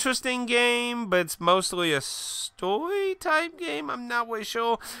an interesting game, but it's mostly a story type game. I'm not really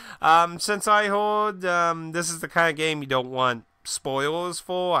sure. Since I heard this is the kind of game you don't want spoilers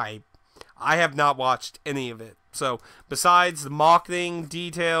for, I have not watched any of it. So, besides the marketing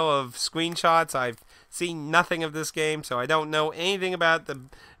detail of screenshots, I've seen nothing of this game, so I don't know anything about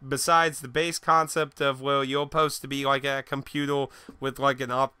besides the base concept of, well, you're supposed to be like a computer with like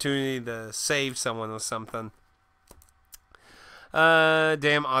an opportunity to save someone or something.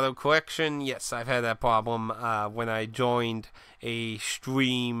 Damn auto collection. Yes, I've had that problem when I joined a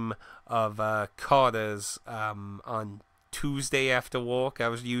stream of Carter's on Tuesday after work. I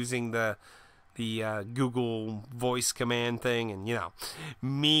was using the Google voice command thing, and you know,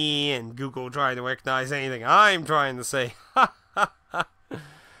 me and Google trying to recognize anything I'm trying to say. Let's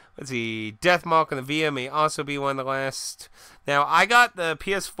see, Deathmark on the Via may also be one of the last. Now I got the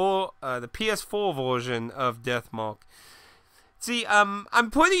PS4 version of Deathmark. See, I'm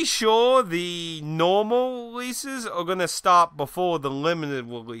pretty sure the normal releases are going to stop before the limited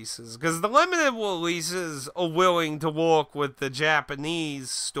releases, because the limited releases are willing to work with the Japanese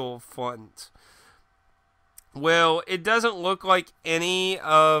storefront. Well, it doesn't look like any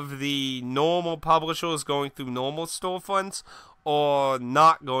of the normal publishers going through normal storefronts are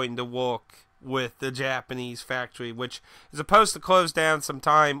not going to work with the Japanese factory, which is supposed to close down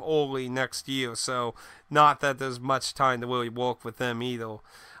sometime early next year, so not that there's much time to really work with them either.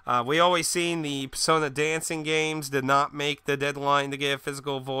 We always seen the Persona Dancing games did not make the deadline to get a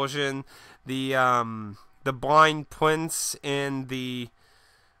physical version. The Blind Prince and the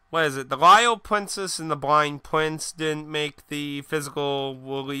Lyle Princess and the Blind Prince didn't make the physical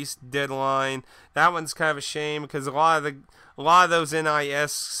release deadline. That one's kind of a shame because a lot of those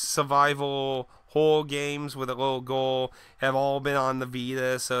NIS survival horror games with a little girl have all been on the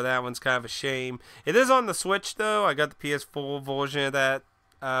Vita, so that one's kind of a shame. It is on the Switch though. I got the PS4 version of that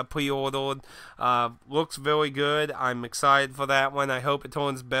pre-ordered. Looks very good. I'm excited for that one. I hope it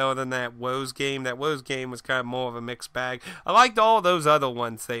turns better than that Woes game. That Woes game was kind of more of a mixed bag. I liked all those other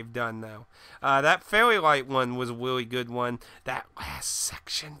ones they've done though. That Fairy Light one was a really good one. That last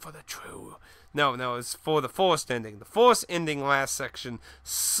section for the true... No, it's for the forced ending. The forced ending last section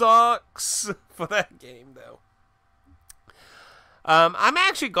sucks for that game though. I'm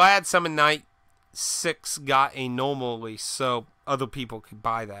actually glad Summon Night 6 got a normal release so other people could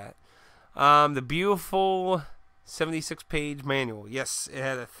buy that. The beautiful 76-page manual. Yes, it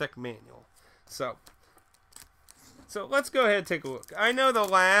had a thick manual. So let's go ahead and take a look. I know the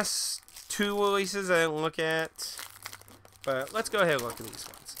last two releases I didn't look at, but let's go ahead and look at these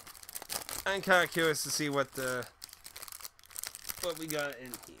ones. I'm kind of curious to see what we got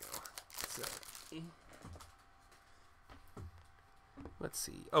in here. So, let's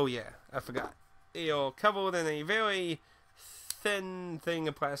see. Oh yeah, I forgot. They are covered in a very thin thing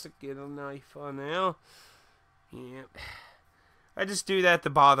of plastic. Get a knife on now. Yeah, I just do that to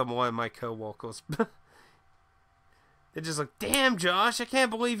bother one of my coworkers. They're just like, "Damn, Josh, I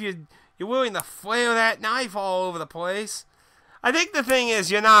can't believe you're willing to flare that knife all over the place." I think the thing is,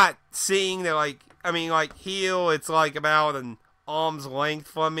 you're not seeing the, like here, it's like about an arm's length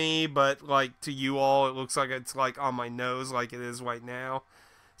from me, but like to you all, it looks like it's like on my nose, like it is right now.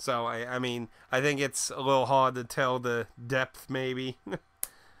 So I mean, I think it's a little hard to tell the depth, maybe.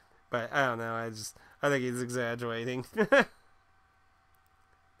 But I don't know. I think he's exaggerating. I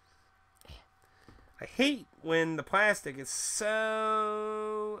hate when the plastic is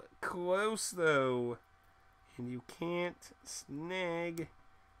so close, though. And you can't snag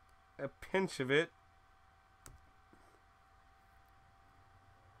a pinch of it.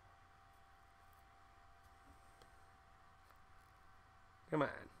 Come on.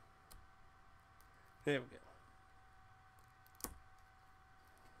 There we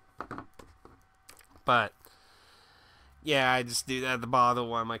go. But, yeah, I just do that at the bottom of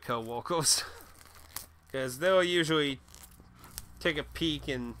one of my co-workers. Because they'll usually take a peek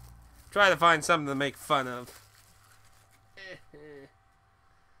and try to find something to make fun of.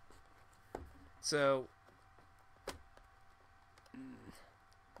 So,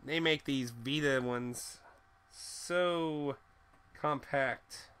 they make these Vita ones so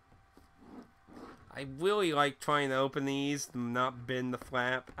compact. I really like trying to open these and not bend the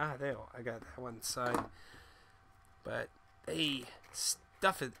flap. Ah, there, I got that one side. But they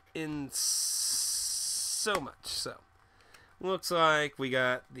stuff it in so much. So, looks like we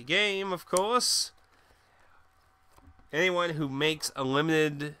got the game, of course. Anyone who makes a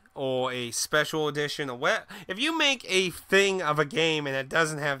limited or a special edition, if you make a thing of a game and it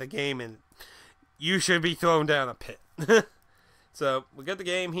doesn't have the game in it, you should be thrown down a pit. So, we got the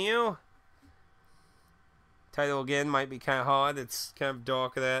game here. Title again might be kind of hard. It's kind of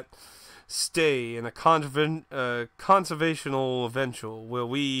dark of that. Stay in a conservational adventure where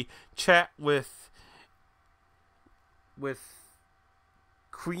we chat with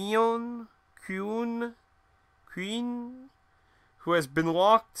Queen, who has been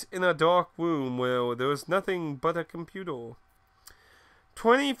locked in a dark room where there is nothing but a computer.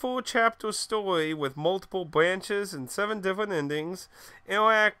 24-chapter story with multiple branches and 7 different endings.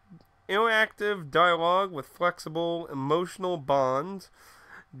 Interactive dialogue with flexible emotional bonds.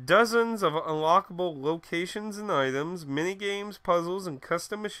 Dozens of unlockable locations and items. Minigames, puzzles, and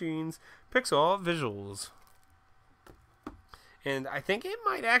custom machines. Pixar visuals. And I think it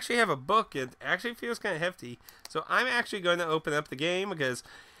might actually have a book. It actually feels kind of hefty. So I'm actually going to open up the game because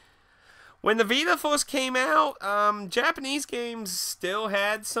when the Vita first came out, Japanese games still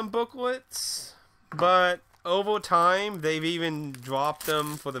had some booklets. But over time, they've even dropped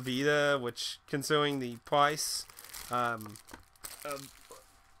them for the Vita, which, considering the price of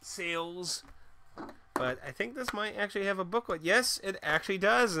sales. But I think this might actually have a booklet. Yes, it actually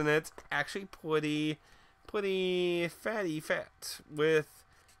does, and it's actually pretty fatty fat with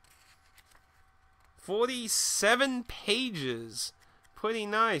 47 pages. Pretty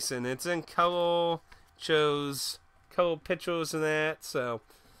nice, and it's in color, shows color pictures and that, so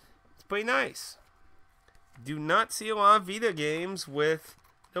it's pretty nice. Do not see a lot of Vita games with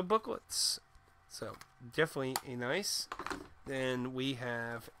no booklets, so definitely a nice. Then we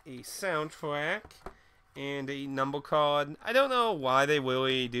have a soundtrack and a number card. I don't know why they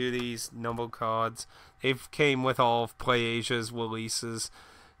really do these number cards. They've came with all of PlayAsia's releases.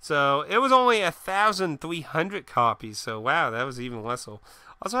 So, it was only 1,300 copies, so wow, that was even less.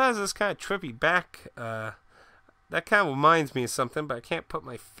 Also has this kind of trippy back, that kind of reminds me of something, but I can't put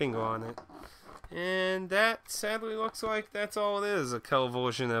my finger on it. And that sadly looks like that's all it is, a color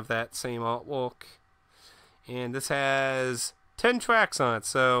version of that same artwork. And this has 10 tracks on it,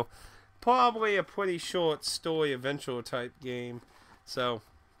 so probably a pretty short story adventure type game. So,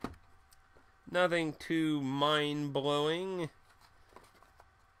 nothing too mind-blowing.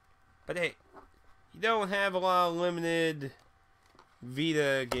 But hey, you don't have a lot of limited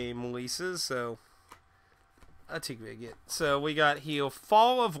Vita game releases, so I'll take what I get. So we got here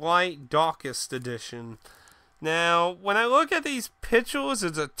Fall of Light Darkest Edition. Now, when I look at these pictures,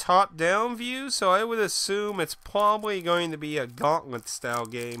 it's a top-down view, so I would assume it's probably going to be a Gauntlet-style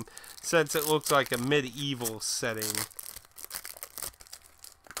game, since it looks like a medieval setting.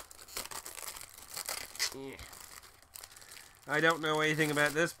 Yeah. I don't know anything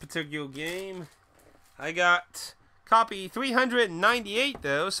about this particular game. I got copy 398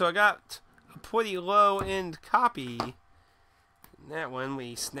 though, so I got a pretty low-end copy. And that one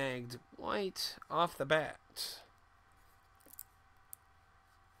we snagged right off the bat.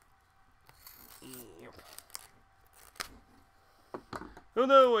 Yep. Oh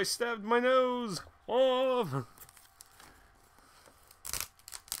no, I stabbed my nose off!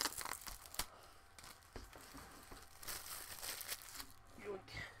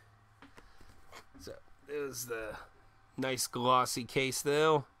 Is the nice glossy case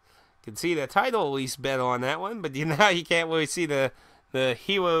though. You can see the title at least better on that one, but now you can't really see the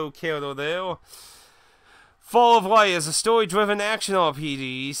hero character there. Fall of Light is a story-driven action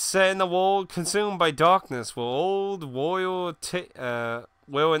RPG set in a world consumed by darkness, where an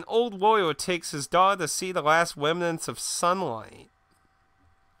old warrior takes his daughter to see the last remnants of sunlight.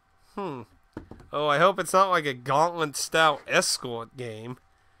 Oh, I hope it's not like a Gauntlet-style escort game.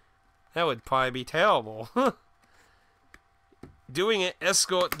 That would probably be terrible. Doing an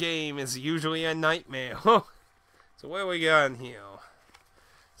escort game is usually a nightmare. So what do we got in here?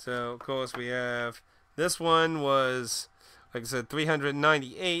 So, of course, we have... This one was, like I said,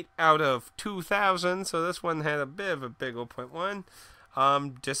 398 out of 2,000. So this one had a bit of a bigger point one.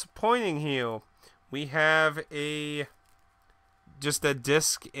 Disappointing here. We have just a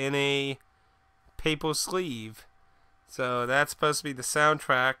disc in a paper sleeve. So that's supposed to be the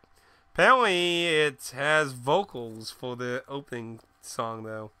soundtrack. Apparently, it has vocals for the opening song,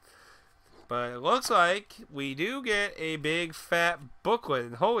 though. But it looks like we do get a big, fat booklet.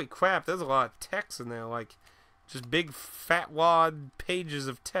 And holy crap, there's a lot of text in there. Like, just big, fat, wad pages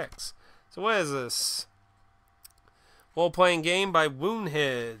of text. So what is this? Role-playing game by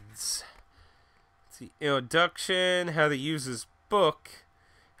Woundheads. It's the introduction, how to use this book.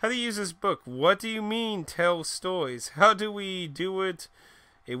 How to use this book. What do you mean, tell stories? How do we do it?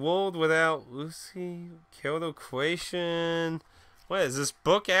 A world without Lucy, Kyoto creation. What, is this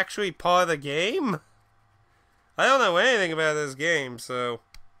book actually part of the game? I don't know anything about this game, so...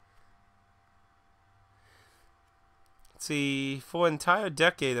 Let's see. For an entire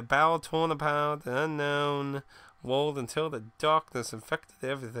decade, a battle torn apart, the unknown world until the darkness infected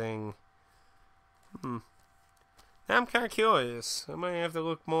everything. Now I'm kind of curious. I might have to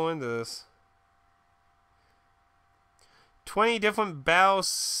look more into this. 20 different battle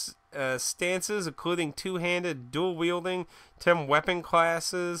stances, including two-handed, dual-wielding, 10 weapon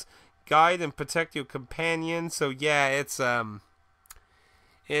classes, guide and protect your companion. So yeah, it's an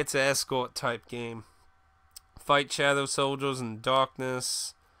escort type game. Fight shadow soldiers in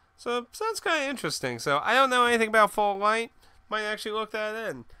darkness. So sounds kind of interesting. So I don't know anything about Full Light. Might actually look that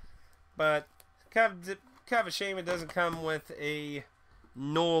in. But kind of a shame it doesn't come with a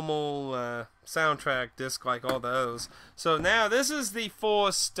normal soundtrack disc like all those. So now this is the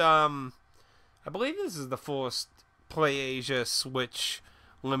forced, I believe this is the forced PlayAsia Switch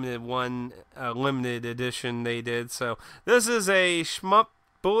limited edition they did. So this is a shmup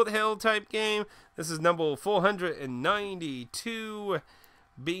bullet hell type game. This is number 492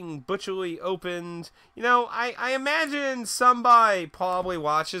 being butcherly opened. You know, I imagine somebody probably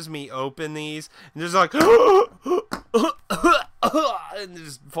watches me open these and just like and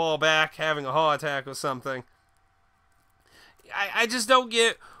just fall back having a heart attack or something. I just don't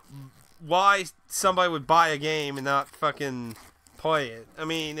get why somebody would buy a game and not fucking play it. I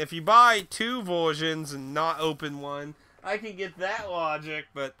mean, if you buy 2 versions and not open one, I can get that logic,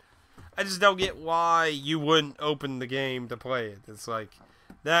 but I just don't get why you wouldn't open the game to play it. It's like,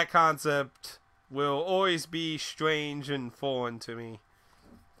 that concept will always be strange and foreign to me.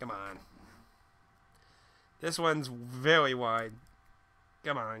 Come on. This one's very wide.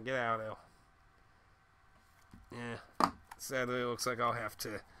 Come on, get out of there. Yeah. Sadly, it looks like I'll have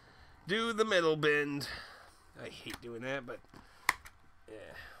to do the middle bend. I hate doing that, but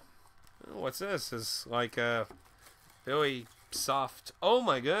yeah. What's this? It's like a really soft. Oh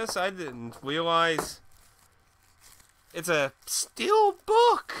my goodness, I didn't realize it's a steel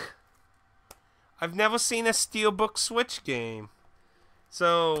book. I've never seen a steelbook Switch game.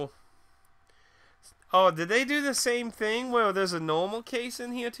 So, oh, did they do the same thing where there's a normal case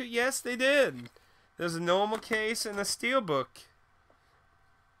in here too? Yes, they did. There's a normal case and a steelbook.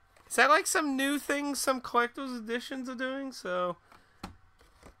 Is that like some new thing some collector's editions are doing? So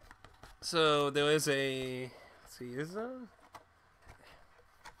there is a, let's see, is there?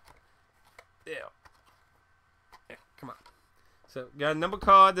 Yeah, come on. So, got a number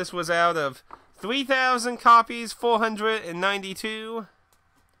card. This was out of 3,000 copies, 492.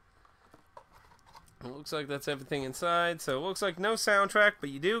 It looks like that's everything inside. So, it looks like no soundtrack, but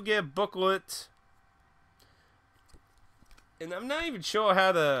you do get a booklet. And I'm not even sure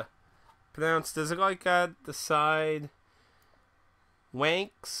how to pronounce. Does it like the side?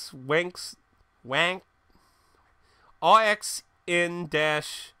 Wank.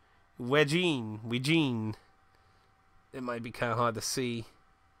 RXN-Wegene. It might be kind of hard to see.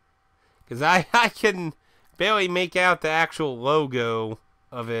 Because I can barely make out the actual logo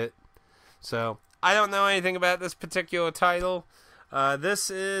of it. So, I don't know anything about this particular title. This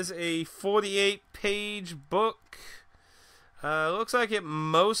is a 48-page book. Looks like it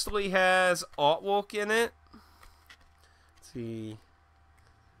mostly has artwork in it. Let's see.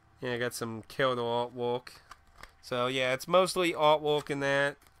 Yeah, I got some Kyoto artwork. So, yeah, it's mostly artwork in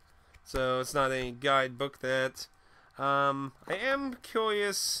that. So, it's not a guidebook that. I am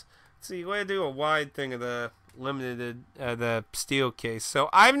curious. Let's see, we're going to do a wide thing of the limited, the steel case. So,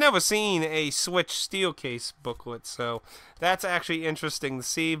 I've never seen a Switch steel case booklet. So, that's actually interesting to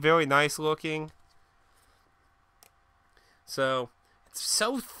see. Very nice looking. So, it's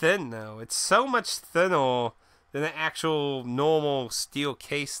so thin, though. It's so much thinner than an actual normal steel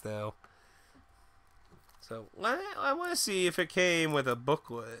case, though. So, I want to see if it came with a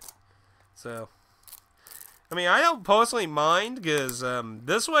booklet. So, I mean, I don't personally mind, because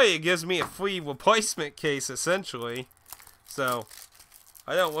this way it gives me a free replacement case, essentially. So,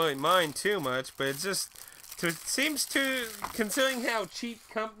 I don't really mind too much, but it just seems to, considering how cheap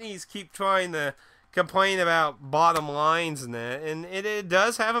companies keep trying to complain about bottom lines and that, and it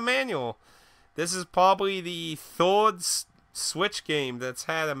does have a manual. This is probably the third Switch game that's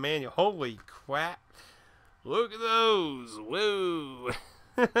had a manual. Holy crap. Look at those. Woo.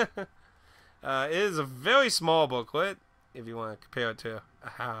 It is a very small booklet, if you want to compare it to a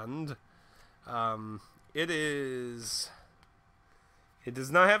hand. It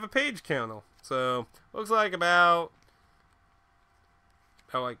does not have a page counter. So, looks like about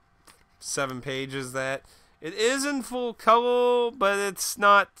about like 7 pages. That it is in full color, but it's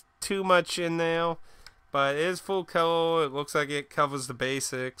not too much in there. But it is full color. It looks like it covers the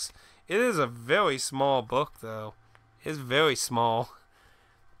basics. It is a very small book, though. It's very small.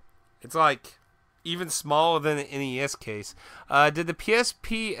 It's like even smaller than an NES case. Did the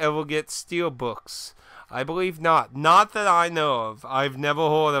PSP ever get steel books? I believe not. Not that I know of. I've never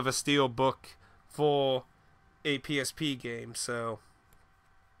heard of a steel book for a PSP game, so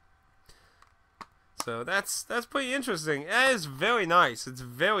that's pretty interesting. That is very nice. It's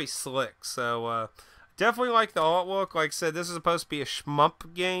very slick. So definitely like the artwork. Like I said, this is supposed to be a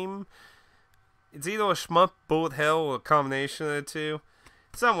shmup game. It's either a shmup, bullet hell, or a combination of the two.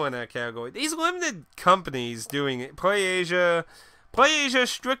 Somewhere in that category. These limited companies doing it. PlayAsia,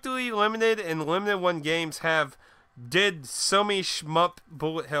 Strictly Limited, and Limited One Games did so many shmup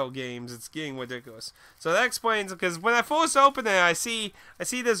bullet hell games. It's getting ridiculous. So that explains, because when I first open it, I see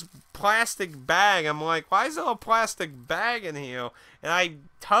this plastic bag. I'm like, why is there a plastic bag in here? And I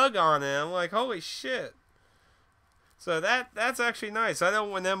tug on it. I'm like, holy shit. So that's actually nice. I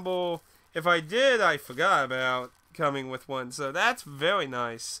don't remember. If I did, I forgot about coming with one. So that's very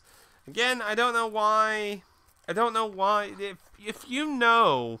nice. Again, I don't know why. If you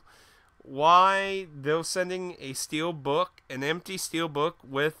know why they're sending a steel book, an empty steel book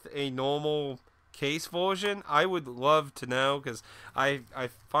with a normal case version, I would love to know, because I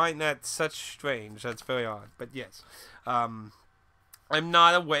find that such strange. That's very odd. But yes, I'm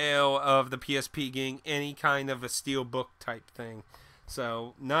not aware of the PSP getting any kind of a steel book type thing.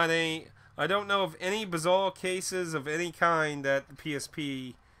 So I don't know of any bizarre cases of any kind that the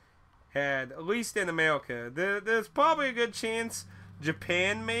PSP had, at least in America. There's probably a good chance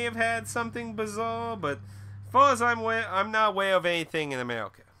Japan may have had something bizarre, but as far as I'm aware, I'm not aware of anything in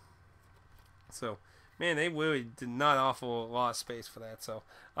America. So, man, they really did not offer a lot of space for that, so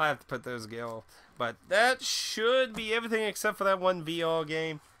I have to put those together. But that should be everything except for that one VR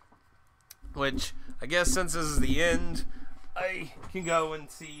game, which I guess since this is the end, I can go and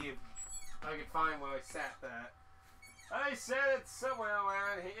see if I can find where I sat that. I said it somewhere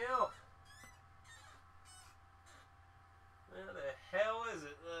around here. Where the hell is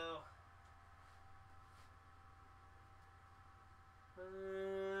it, though?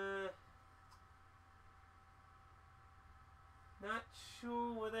 Not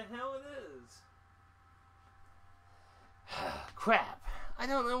sure where the hell it is. Crap. I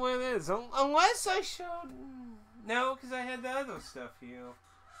don't know where it is. Unless I showed... No, because I had the other stuff here.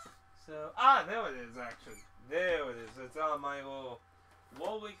 So, there it is, actually. There it is. It's on my little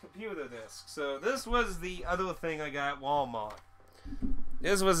lowly computer disk. So, this was the other thing I got at Walmart.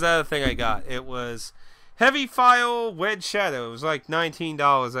 This was the other thing I got. It was Heavy File Red Shadow. It was like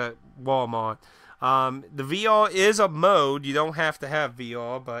 $19 at Walmart. The VR is a mode. You don't have to have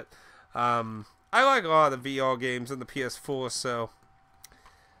VR, but I like a lot of the VR games on the PS4, so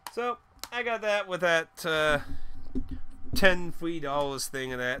I got that with that $10 free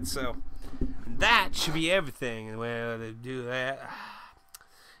thing of that, so that should be everything. Well, they do that.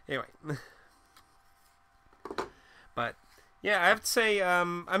 Anyway. But yeah, I have to say,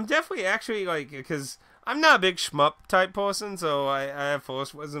 I'm definitely actually, like, because I'm not a big shmup type person, so I at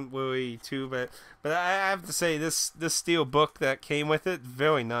first wasn't really too, but I have to say, this steel book that came with it,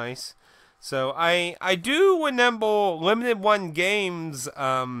 very nice. So I do remember Limited One Games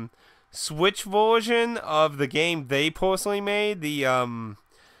Switch version of the game they personally made, the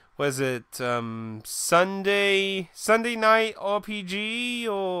was it Sunday Night RPG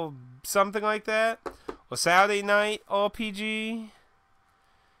or something like that, or Saturday Night RPG.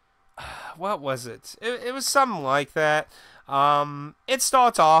 What was it? It was something like that. It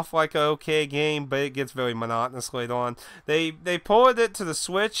starts off like an okay game, but it gets very monotonous later on. They ported it to the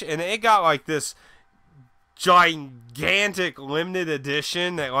Switch, and it got like this gigantic limited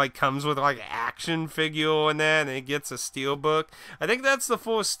edition that like comes with like action figure and that, and it gets a steelbook. I think that's the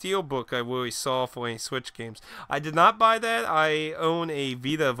first steelbook I really saw for any Switch games. I did not buy that. I own a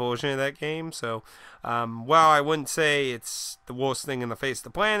Vita version of that game, so while I wouldn't say it's the worst thing in the face of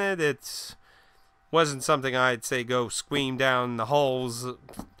the planet, it wasn't something I'd say go scream down the halls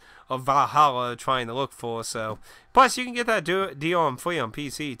of Valhalla trying to look for. So plus you can get that deal on free on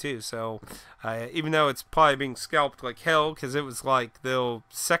PC too, so even though it's probably being scalped like hell because it was like their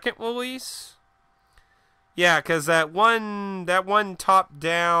second release. Yeah, because that one top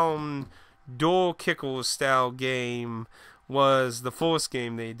down door kicker style game was the first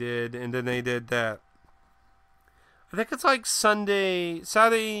game they did, and then they did that, I think it's like Saturday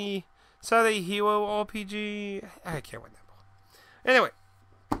Hero RPG. I can't remember. Anyway,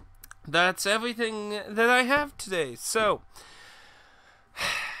 that's everything that I have today. So,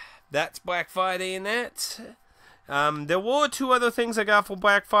 that's Black Friday and that. There were 2 other things I got for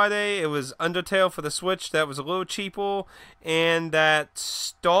Black Friday. It was Undertale for the Switch, that was a little cheaper, and that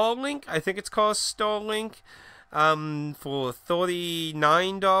Starlink, I think it's called Starlink, for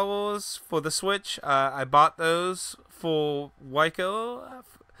 $39 for the Switch. I bought those for Waiko,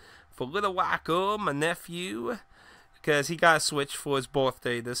 for little Waiko, my nephew, because he got a Switch for his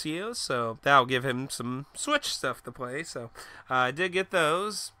birthday this year, so that'll give him some Switch stuff to play. So I did get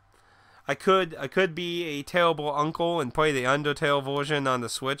those. I could be a terrible uncle and play the Undertale version on the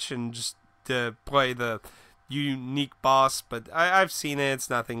Switch and just play the unique boss, but I've seen it. It's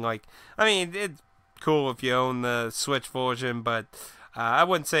nothing like... I mean, it's cool if you own the Switch version, but I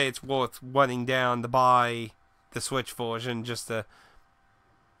wouldn't say it's worth running down to buy the Switch version just to...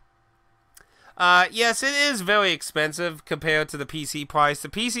 yes, it is very expensive compared to the PC price. The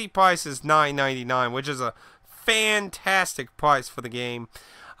PC price is $9.99, which is a fantastic price for the game.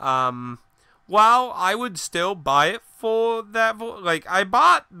 Well, I would still buy it for that. Like, I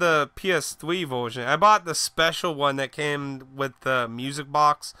bought the PS3 version. I bought the special one that came with the music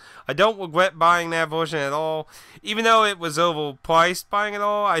box. I don't regret buying that version at all. Even though it was overpriced buying it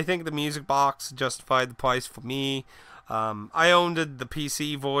all, I think the music box justified the price for me. I owned the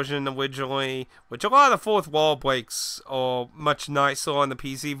PC version originally, which a lot of fourth wall breaks are much nicer on the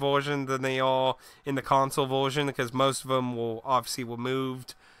PC version than they are in the console version, because most of them were obviously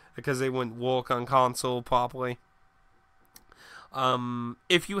removed because they wouldn't work on console properly.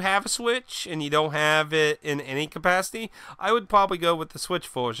 If you have a Switch and you don't have it in any capacity, I would probably go with the Switch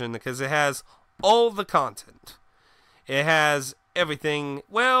version because it has all the content. It has everything.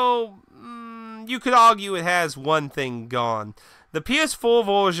 Well, you could argue it has one thing gone. The PS4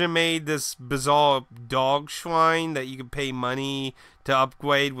 version made this bizarre dog shrine that you could pay money to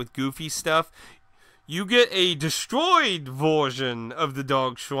upgrade with goofy stuff. You get a destroyed version of the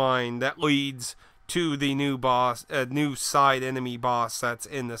dog shrine that leads to the new boss, new side enemy boss that's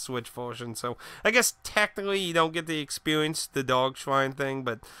in the Switch version. So I guess technically you don't get to experience the dog shrine thing,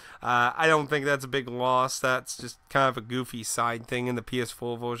 but I don't think that's a big loss. That's just kind of a goofy side thing in the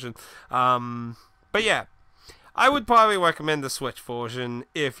PS4 version. But yeah, I would probably recommend the Switch version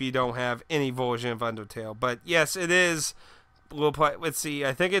if you don't have any version of Undertale. But yes, it is. Let's see,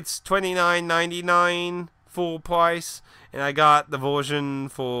 I think it's $29.99 full price, and I got the version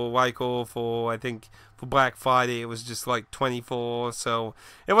for Waiko for, I think, for Black Friday it was just like $24, so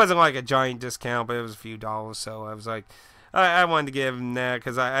it wasn't like a giant discount, but it was a few dollars, so I was like, I wanted to give him that,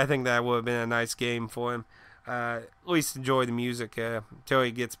 because I think that would have been a nice game for him. At least enjoy the music until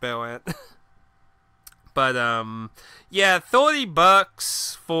he gets better at it. But, yeah,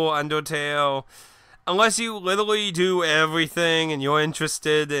 $30 for Undertale. Unless you literally do everything and you're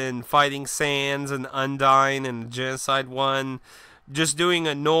interested in fighting Sans and Undyne and the Genocide one, just doing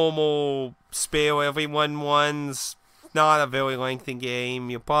a normal spare everyone one's not a very lengthy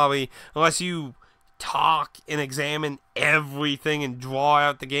game. You probably, unless you talk and examine everything and draw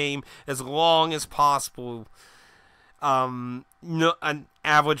out the game as long as possible, no, an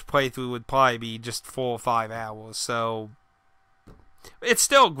average playthrough would probably be just 4 or 5 hours. So it's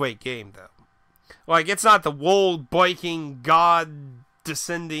still a great game, though. Like, it's not the world-breaking,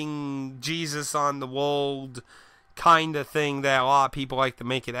 God-descending Jesus on the world kind of thing that a lot of people like to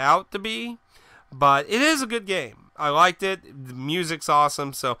make it out to be. But it is a good game. I liked it. The music's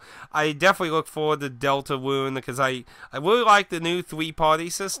awesome. So I definitely look forward to Deltarune because I really like the new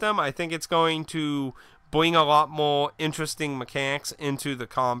 3-party system. I think it's going to bring a lot more interesting mechanics into the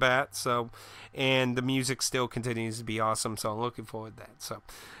combat. So, and the music still continues to be awesome. So I'm looking forward to that. So.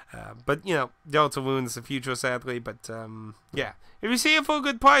 But, you know, Deltarune is the future, sadly. But, yeah. If you see it for a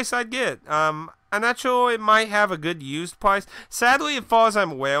good price, I'd get it. I'm not sure it might have a good used price. Sadly, as far as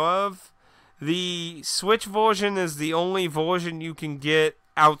I'm aware of, the Switch version is the only version you can get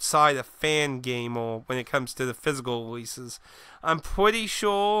outside of Fangamer when it comes to the physical releases. I'm pretty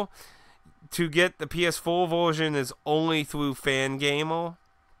sure to get the PS4 version is only through Fangamer.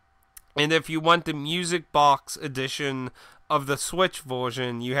 And if you want the Music Box edition of the Switch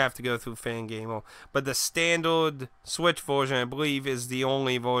version, you have to go through Fangamer. But the standard Switch version, I believe, is the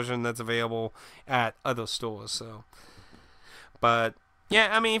only version that's available at other stores. So, but yeah,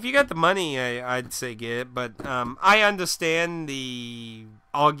 I mean, if you got the money, I'd say get it. But I understand the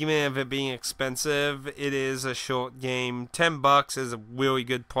argument of it being expensive. It is a short game. $10 is a really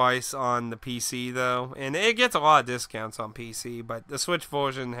good price on the PC, though, and it gets a lot of discounts on PC. But the Switch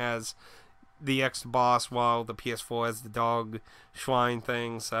version has the extra boss, while the PS4 has the dog shrine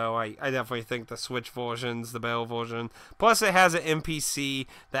thing. So I definitely think the Switch version's the better version. Plus, it has an NPC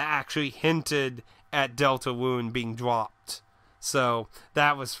that actually hinted at Deltarune being dropped. So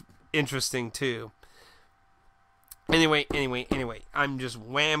that was interesting too. Anyway, I'm just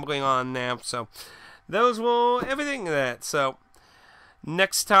rambling on now. So those were everything of that. So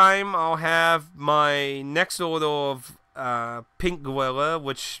next time I'll have my next order of Pink Gorilla,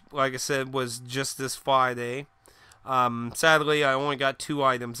 which, like I said, was just this Friday. Sadly, I only got 2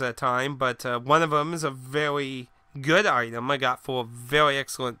 items that time, but one of them is a very good item I got for a very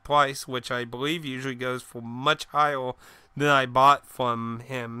excellent price, which I believe usually goes for much higher than I bought from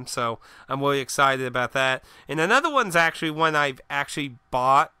him, so I'm really excited about that. And another one's actually one I've actually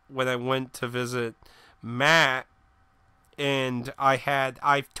bought when I went to visit Matt, and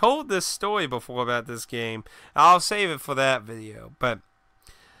I've told this story before about this game. I'll save it for that video, but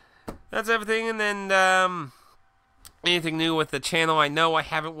that's everything. And then anything new with the channel? I know I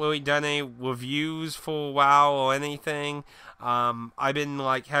haven't really done any reviews for a while or anything. I've been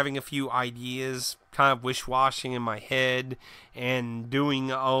like having a few ideas, kind of wish-washing in my head, and doing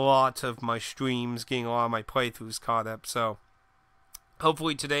a lot of my streams, getting a lot of my playthroughs caught up. So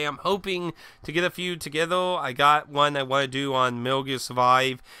hopefully today I'm hoping to get a few together. I got one I want to do on Metal Gear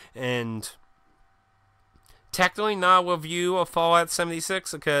Survive, and technically not a review of Fallout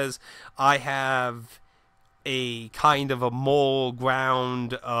 76 because I have a kind of a moral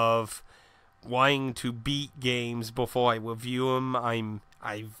ground of wanting to beat games before I review them.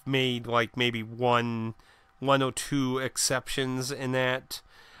 I've made like maybe one or two exceptions in that,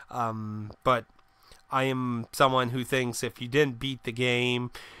 but I am someone who thinks if you didn't beat the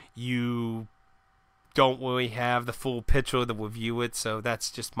game, you don't really have the full picture to review it. So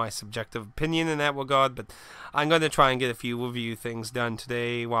that's just my subjective opinion in that regard. But I'm going to try and get a few review things done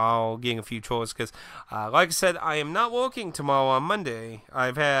today while getting a few chores, because like I said, I am not working tomorrow on Monday.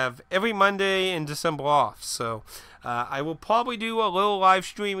 I have every Monday in December off, so I will probably do a little live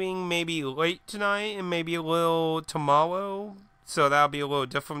streaming maybe late tonight and maybe a little tomorrow, so that'll be a little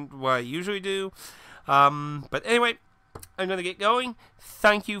different than what I usually do. But anyway, I'm going to get going.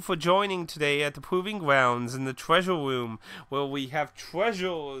 Thank you for joining today at the Proving Grounds in the Treasure Room, where we have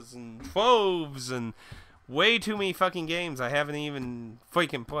treasures and troves and way too many fucking games I haven't even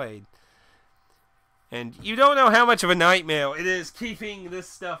freaking played. And you don't know how much of a nightmare it is keeping this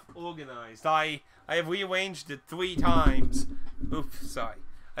stuff organized. I have rearranged it 3 times. Oops, sorry.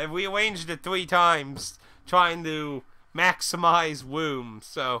 I have rearranged it 3 times trying to maximize room,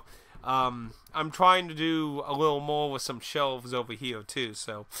 so I'm trying to do a little more with some shelves over here too,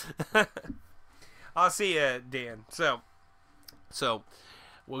 so I'll see you, Dan. So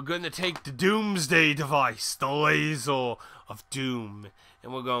we're going to take the Doomsday device, the laser of doom,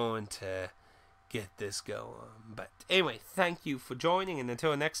 and we're going to get this going. But anyway, thank you for joining, and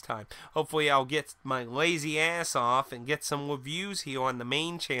until next time, hopefully I'll get my lazy ass off and get some reviews here on the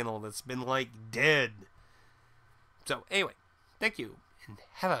main channel that's been like dead. So anyway, thank you, and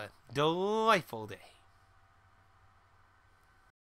have a delightful day.